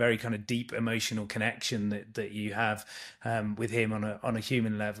could see a very kind of deep emotional connection that you have with him on a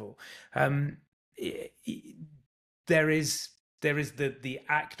human level. There is the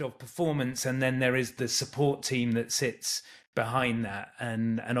act of performance, and then there is the support team that sits behind that,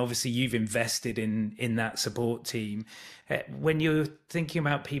 and obviously you've invested in that support team. When you're thinking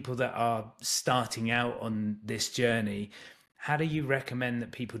about people that are starting out on this journey, how do you recommend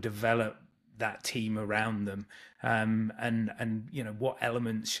that people develop that team around them, and you know, what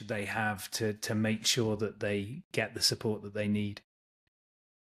elements should they have to make sure that they get the support that they need?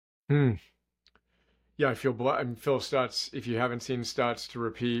 Yeah, I feel Phil Stutz. If you haven't seen Stutz, to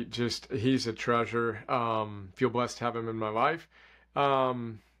repeat, just he's a treasure. Feel blessed to have him in my life.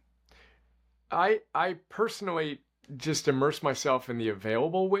 I personally just immerse myself in the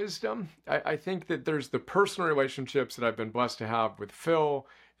available wisdom. I think that there's the personal relationships that I've been blessed to have with Phil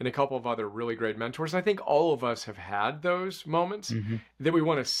and a couple of other really great mentors. I think all of us have had those moments that we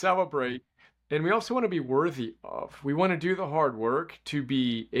want to celebrate, and we also want to be worthy of. We want to do the hard work to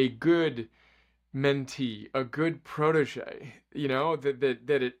be a good mentee, a good protege, you know, that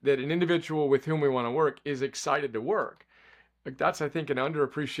an individual with whom we want to work is excited to work. Like, that's, I think, an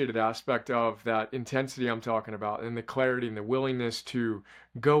underappreciated aspect of that intensity I'm talking about, and the clarity and the willingness to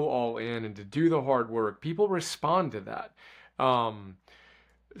go all in and to do the hard work. People respond to that.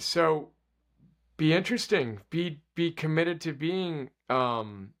 So be interesting, be committed to being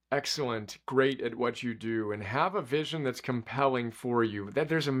excellent, great at what you do, and have a vision that's compelling for you. That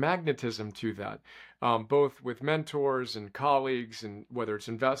there's a magnetism to that, both with mentors and colleagues, and whether it's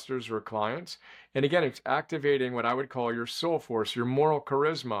investors or clients. And again, it's activating what I would call your soul force, your moral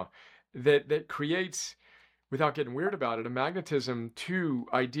charisma, that creates, without getting weird about it, a magnetism to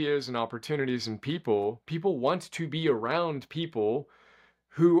ideas and opportunities and people. People want to be around people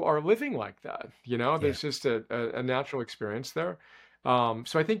who are living like that. You know, there's just a natural experience there. So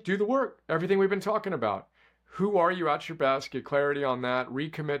I think do the work, everything we've been talking about. Who are you at your best? Get clarity on that.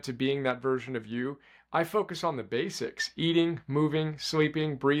 Recommit to being that version of you. I focus on the basics: eating, moving,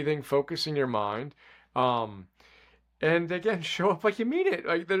 sleeping, breathing, focusing your mind. And again, show up like you mean it.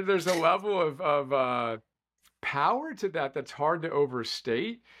 Like there's a level of power to that that's hard to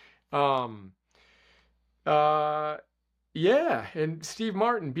overstate. Yeah, and Steve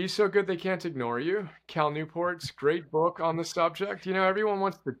Martin, Be So Good They Can't Ignore You. Cal Newport's great book on the subject. You know, everyone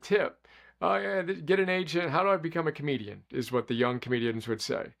wants the tip. Oh yeah, get an agent. How do I become a comedian? Is what the young comedians would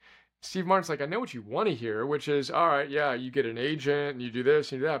say. Steve Martin's like, I know what you want to hear, which is, all right, yeah, you get an agent and you do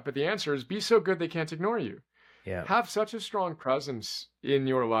this and you do that. But the answer is, be so good they can't ignore you. Yeah. Have such a strong presence in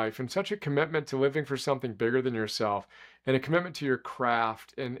your life and such a commitment to living for something bigger than yourself, and a commitment to your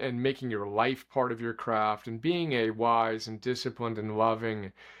craft, and making your life part of your craft, and being a wise and disciplined and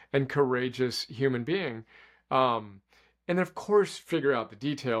loving and courageous human being. And of course, figure out the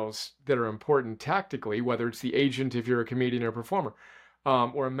details that are important tactically, whether it's the agent if you're a comedian or performer,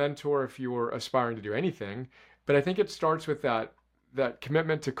 or a mentor if you're aspiring to do anything. But I think it starts with that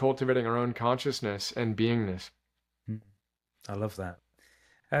commitment to cultivating our own consciousness and beingness. I love that.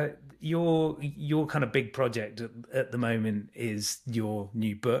 Your kind of big project at the moment is your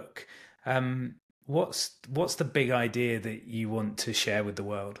new book. What's the big idea that you want to share with the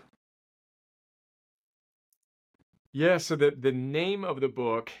world? Yeah, so the name of the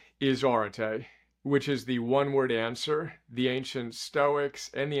book is Arete, which is the one-word answer. The ancient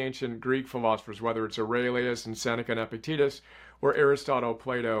Stoics and the ancient Greek philosophers, whether it's Aurelius and Seneca and Epictetus, or Aristotle,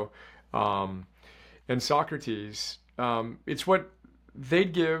 Plato, and Socrates, it's what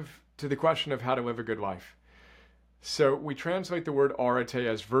they'd give to the question of how to live a good life. So we translate the word arete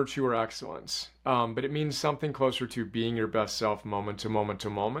as virtue or excellence, but it means something closer to being your best self moment to moment to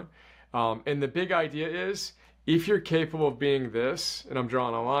moment. And the big idea is, If you're capable of being this, and I'm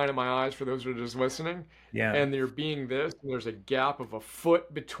drawing a line in my eyes for those who are just listening, Yeah. and you're being this, and there's a gap of a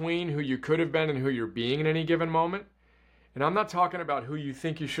foot between who you could have been and who you're being in any given moment. And I'm not talking about who you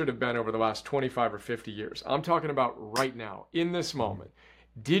think you should have been over the last 25 or 50 years. I'm talking about right now, in this moment.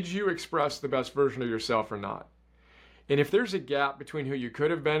 Did you express the best version of yourself or not? And if there's a gap between who you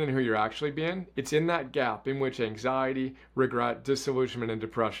could have been and who you're actually being, it's in that gap in which anxiety, regret, disillusionment, and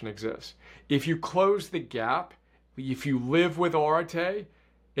depression exist. If you close the gap, if you live with arete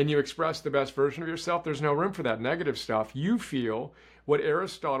and you express the best version of yourself, there's no room for that negative stuff. You feel what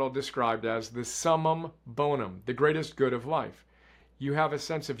Aristotle described as the summum bonum, the greatest good of life. You have a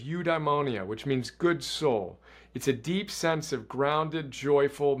sense of eudaimonia, which means good soul. It's a deep sense of grounded,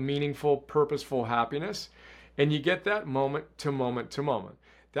 joyful, meaningful, purposeful happiness. And you get that moment to moment to moment.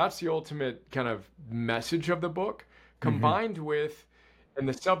 That's the ultimate kind of message of the book, combined with, and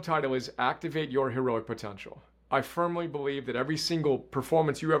the subtitle is Activate Your Heroic Potential. I firmly believe that every single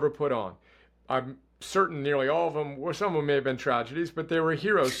performance you ever put on, I'm certain nearly all of them, or some of them may have been tragedies, but they were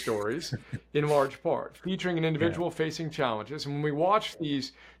hero stories in large part, featuring an individual facing challenges. And when we watch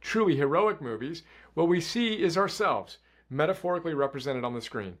these truly heroic movies, what we see is ourselves, metaphorically represented on the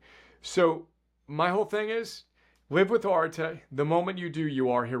screen. So my whole thing is, live with arete. The moment you do, you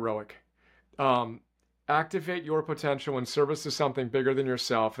are heroic. Activate your potential in service to something bigger than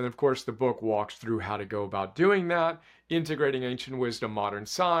yourself. And of course, the book walks through how to go about doing that, integrating ancient wisdom, modern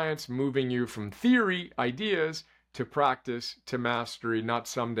science, moving you from theory, ideas, to practice, to mastery, not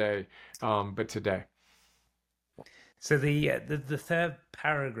someday, but today. So the third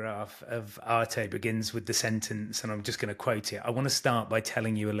paragraph of Arte begins with the sentence, and I'm just going to quote it. I want to start by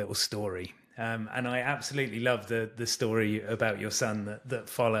telling you a little story. And I absolutely love the story about your son that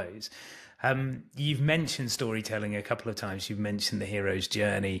follows. You've mentioned storytelling a couple of times. You've mentioned the hero's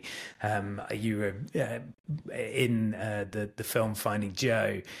journey. You were in the film Finding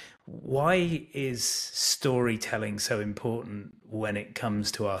Joe. Why is storytelling so important when it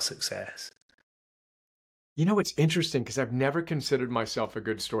comes to our success? You know, it's interesting because I've never considered myself a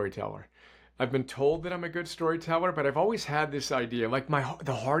good storyteller. I've been told that I'm a good storyteller, but I've always had this idea, like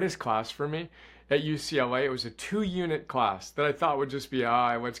the hardest class for me at UCLA, it was a 2-unit class that I thought would just be,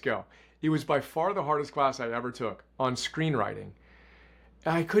 let's go. It was by far the hardest class I ever took on screenwriting.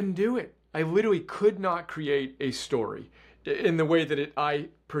 I couldn't do it. I literally could not create a story in the way that I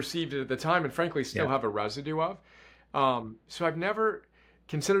perceived it at the time, and frankly still have a residue of. So I've never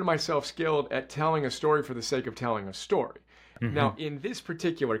considered myself skilled at telling a story for the sake of telling a story. Now, in this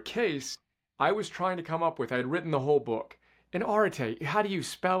particular case, I was trying to come up with, I had written the whole book. And arete, how do you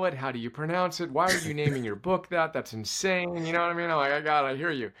spell it? How do you pronounce it? Why are you naming your book that? That's insane. You know what I mean? I'm like, I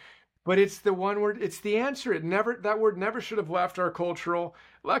hear you. But it's the one word, it's the answer. That word never should have left our cultural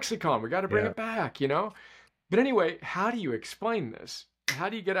lexicon. We got to bring it back, you know? But anyway, how do you explain this? How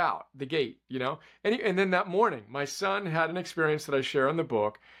do you get out the gate, you know? And then that morning, my son had an experience that I share in the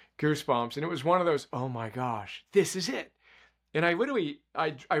book, Goosebumps, and it was one of those, oh my gosh, this is it. And I literally,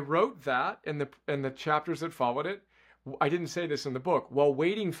 I wrote that and the chapters that followed it. I didn't say this in the book, while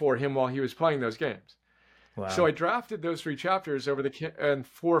waiting for him while he was playing those games. Wow. So I drafted those 3 chapters and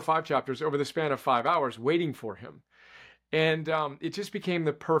 4 or 5 chapters over the span of 5 hours, waiting for him. And it just became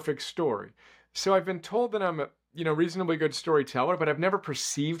the perfect story. So I've been told that I'm a reasonably good storyteller, but I've never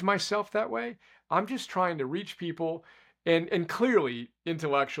perceived myself that way. I'm just trying to reach people, and clearly,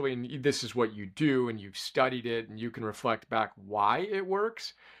 intellectually, and this is what you do, and you've studied it, and you can reflect back why it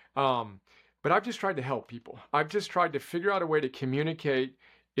works. But I've just tried to help people. I've just tried to figure out a way to communicate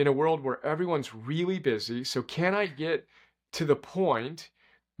in a world where everyone's really busy. So can I get to the point,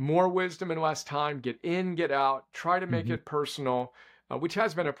 more wisdom and less time, get in, get out, try to make it personal, which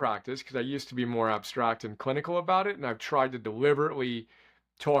has been a practice because I used to be more abstract and clinical about it. And I've tried to deliberately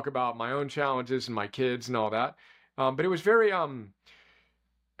talk about my own challenges and my kids and all that. But it was very, and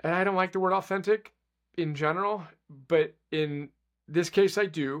I don't like the word authentic in general, but in this case I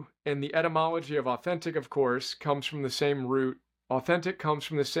do. And the etymology of authentic, of course, comes from the same root. Authentic comes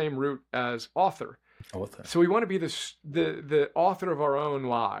from the same root as author. So we want to be the author of our own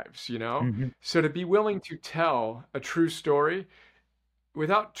lives, you know? So to be willing to tell a true story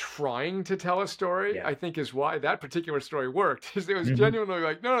without trying to tell a story, I think is why that particular story worked. Because it was genuinely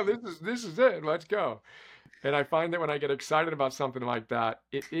like, no, this is it. Let's go. And I find that when I get excited about something like that,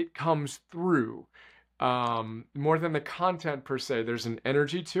 it comes through. More than the content per se, there's an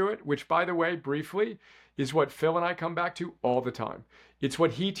energy to it, which, by the way, briefly, is what Phil and I come back to all the time. It's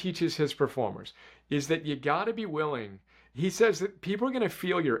what he teaches his performers, is that you got to be willing. He says that people are going to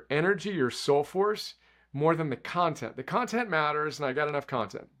feel your energy, your soul force, more than the content. The content matters, and I got enough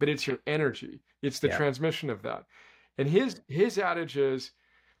content, but it's your energy. It's the transmission of that. And his adage is,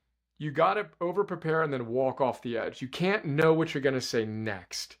 you got to over prepare and then walk off the edge. You can't know what you're going to say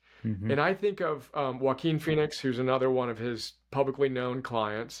next. And I think of Joaquin Phoenix, who's another one of his publicly known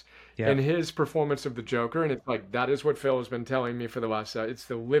clients, and his performance of the Joker. And it's like, that is what Phil has been telling me for the last, it's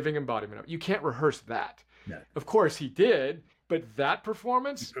the living embodiment of it. You can't rehearse that. No. Of course he did, but that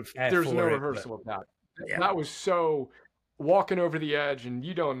performance, there's no rehearsal of that. That was so walking over the edge, and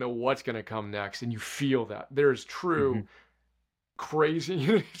you don't know what's going to come next. And you feel that. There's true crazy.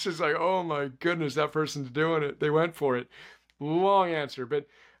 It's just like, oh my goodness, that person's doing it. They went for it. Long answer, but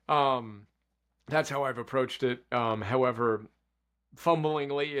that's how I've approached it. However,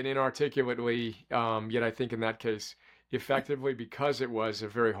 fumblingly and inarticulately, yet I think in that case, effectively, because it was a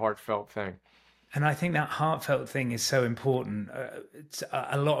very heartfelt thing. And I think that heartfelt thing is so important.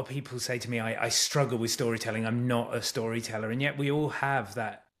 A lot of people say to me, I struggle with storytelling. I'm not a storyteller. And yet we all have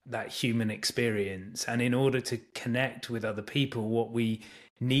that human experience. And in order to connect with other people, what we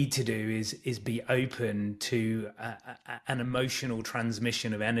need to do is be open to an emotional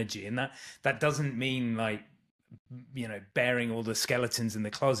transmission of energy. And that doesn't mean like, bearing all the skeletons in the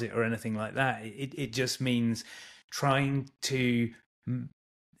closet or anything like that. It just means trying to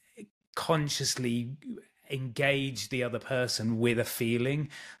consciously engage the other person with a feeling.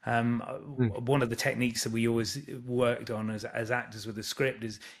 One of the techniques that we always worked on as actors with the script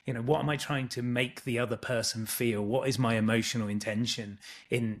is, what am I trying to make the other person feel? What is my emotional intention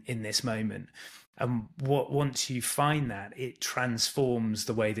in this moment? And once you find that, it transforms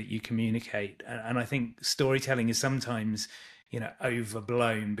the way that you communicate. And I think storytelling is sometimes,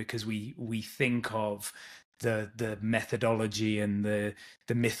 overblown because we think of the methodology and the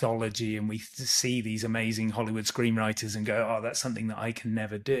mythology, and we see these amazing Hollywood screenwriters and go, oh, that's something that I can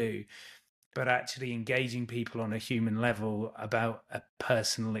never do. But actually engaging people on a human level about a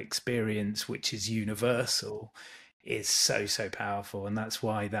personal experience, which is universal, is so powerful. And that's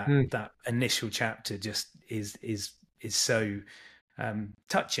why that initial chapter just is so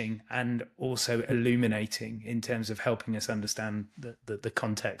touching and also illuminating in terms of helping us understand the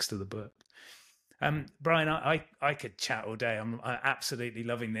context of the book. Brian, I could chat all day. I'm absolutely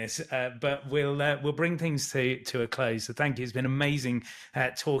loving this, but we'll bring things to a close. So thank you. It's been amazing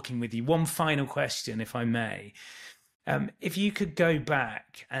talking with you. One final question, if I may. If you could go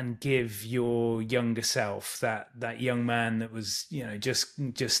back and give your younger self, that young man that was just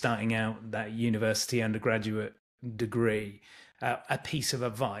starting out that university undergraduate degree, a piece of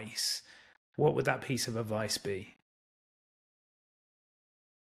advice, what would that piece of advice be?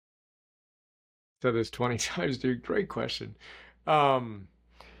 Said this 20 times, dude. Great question. It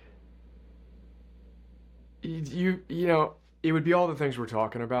would be all the things we're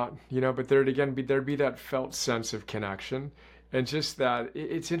talking about, but there'd be that felt sense of connection. And just that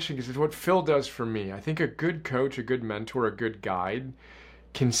it's interesting because it's what Phil does for me. I think a good coach, a good mentor, a good guide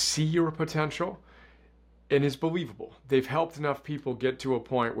can see your potential and is believable. They've helped enough people get to a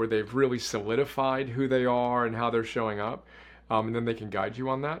point where they've really solidified who they are and how they're showing up. And then they can guide you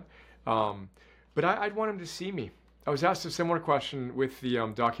on that. But I'd want him to see me. I was asked a similar question with the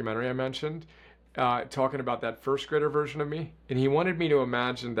documentary I mentioned, talking about that first grader version of me. And he wanted me to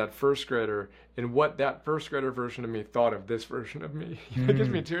imagine that first grader and what that first grader version of me thought of this version of me. It gives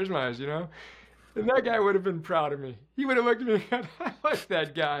me tears in my eyes, And that guy would have been proud of me. He would have looked at me and gone, I like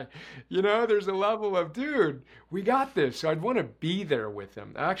that guy. There's a level of, dude, we got this. So I'd want to be there with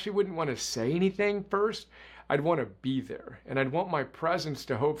him. I actually wouldn't want to say anything first. I'd want to be there, and I'd want my presence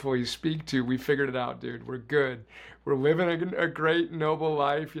to hopefully speak to, we figured it out, dude. We're good. We're living a great, noble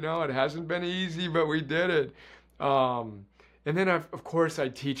life. It hasn't been easy, but we did it. And then, of course,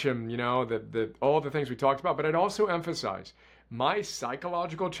 I'd teach him, that all the things we talked about, but I'd also emphasize my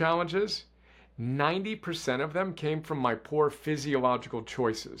psychological challenges, 90% of them came from my poor physiological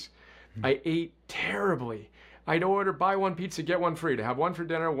choices. I ate terribly. I'd order buy one pizza, get one free, to have one for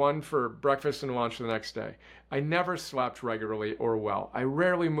dinner, one for breakfast and lunch the next day. I never slept regularly or well. I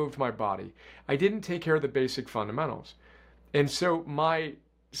rarely moved my body. I didn't take care of the basic fundamentals. And so my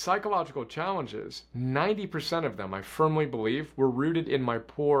psychological challenges, 90% of them, I firmly believe, were rooted in my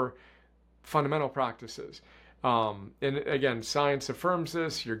poor fundamental practices. And again, science affirms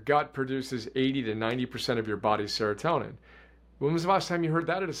this. Your gut produces 80 to 90% of your body's serotonin. When was the last time you heard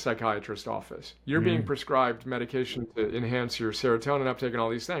that at a psychiatrist's office? You're being prescribed medication to enhance your serotonin uptake and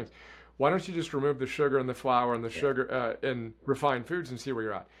all these things. Why don't you just remove the sugar and the flour and the sugar and refined foods and see where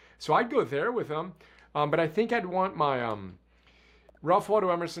you're at? So I'd go there with them, but I think I'd want my Ralph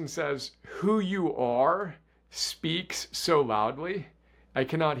Waldo Emerson says, "Who you are speaks so loudly, I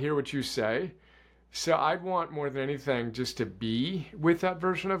cannot hear what you say. So I'd want more than anything just to be with that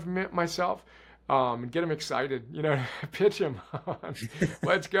version of myself, and get him excited, pitch him on,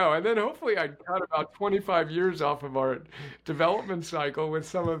 let's go. And then hopefully I'd cut about 25 years off of our development cycle with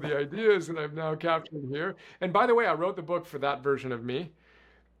some of the ideas that I've now captured here. And by the way, I wrote the book for that version of me,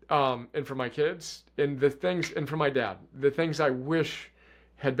 and for my kids, and for my dad, the things I wish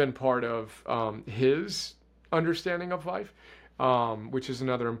had been part of his understanding of life, which is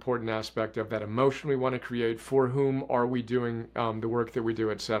another important aspect of that emotion we want to create. For whom are we doing the work that we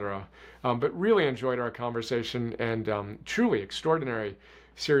do, etc. But really enjoyed our conversation, and truly extraordinary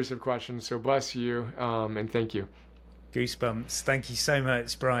series of questions. So bless you, and thank you. Goosebumps. Thank you so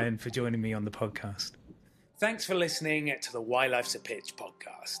much, Brian, for joining me on the podcast. Thanks for listening to the Why Life's a Pitch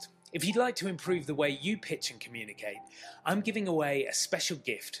podcast. If you'd like to improve the way you pitch and communicate, I'm giving away a special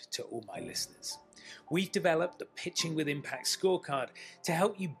gift to all my listeners. We've developed the Pitching with Impact scorecard to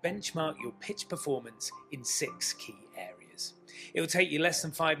help you benchmark your pitch performance in 6 key areas. It will take you less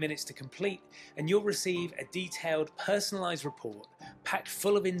than 5 minutes to complete, and you'll receive a detailed, personalized report packed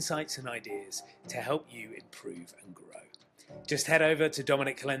full of insights and ideas to help you improve and grow. Just head over to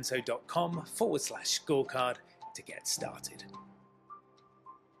dominiccolenso.com/scorecard to get started.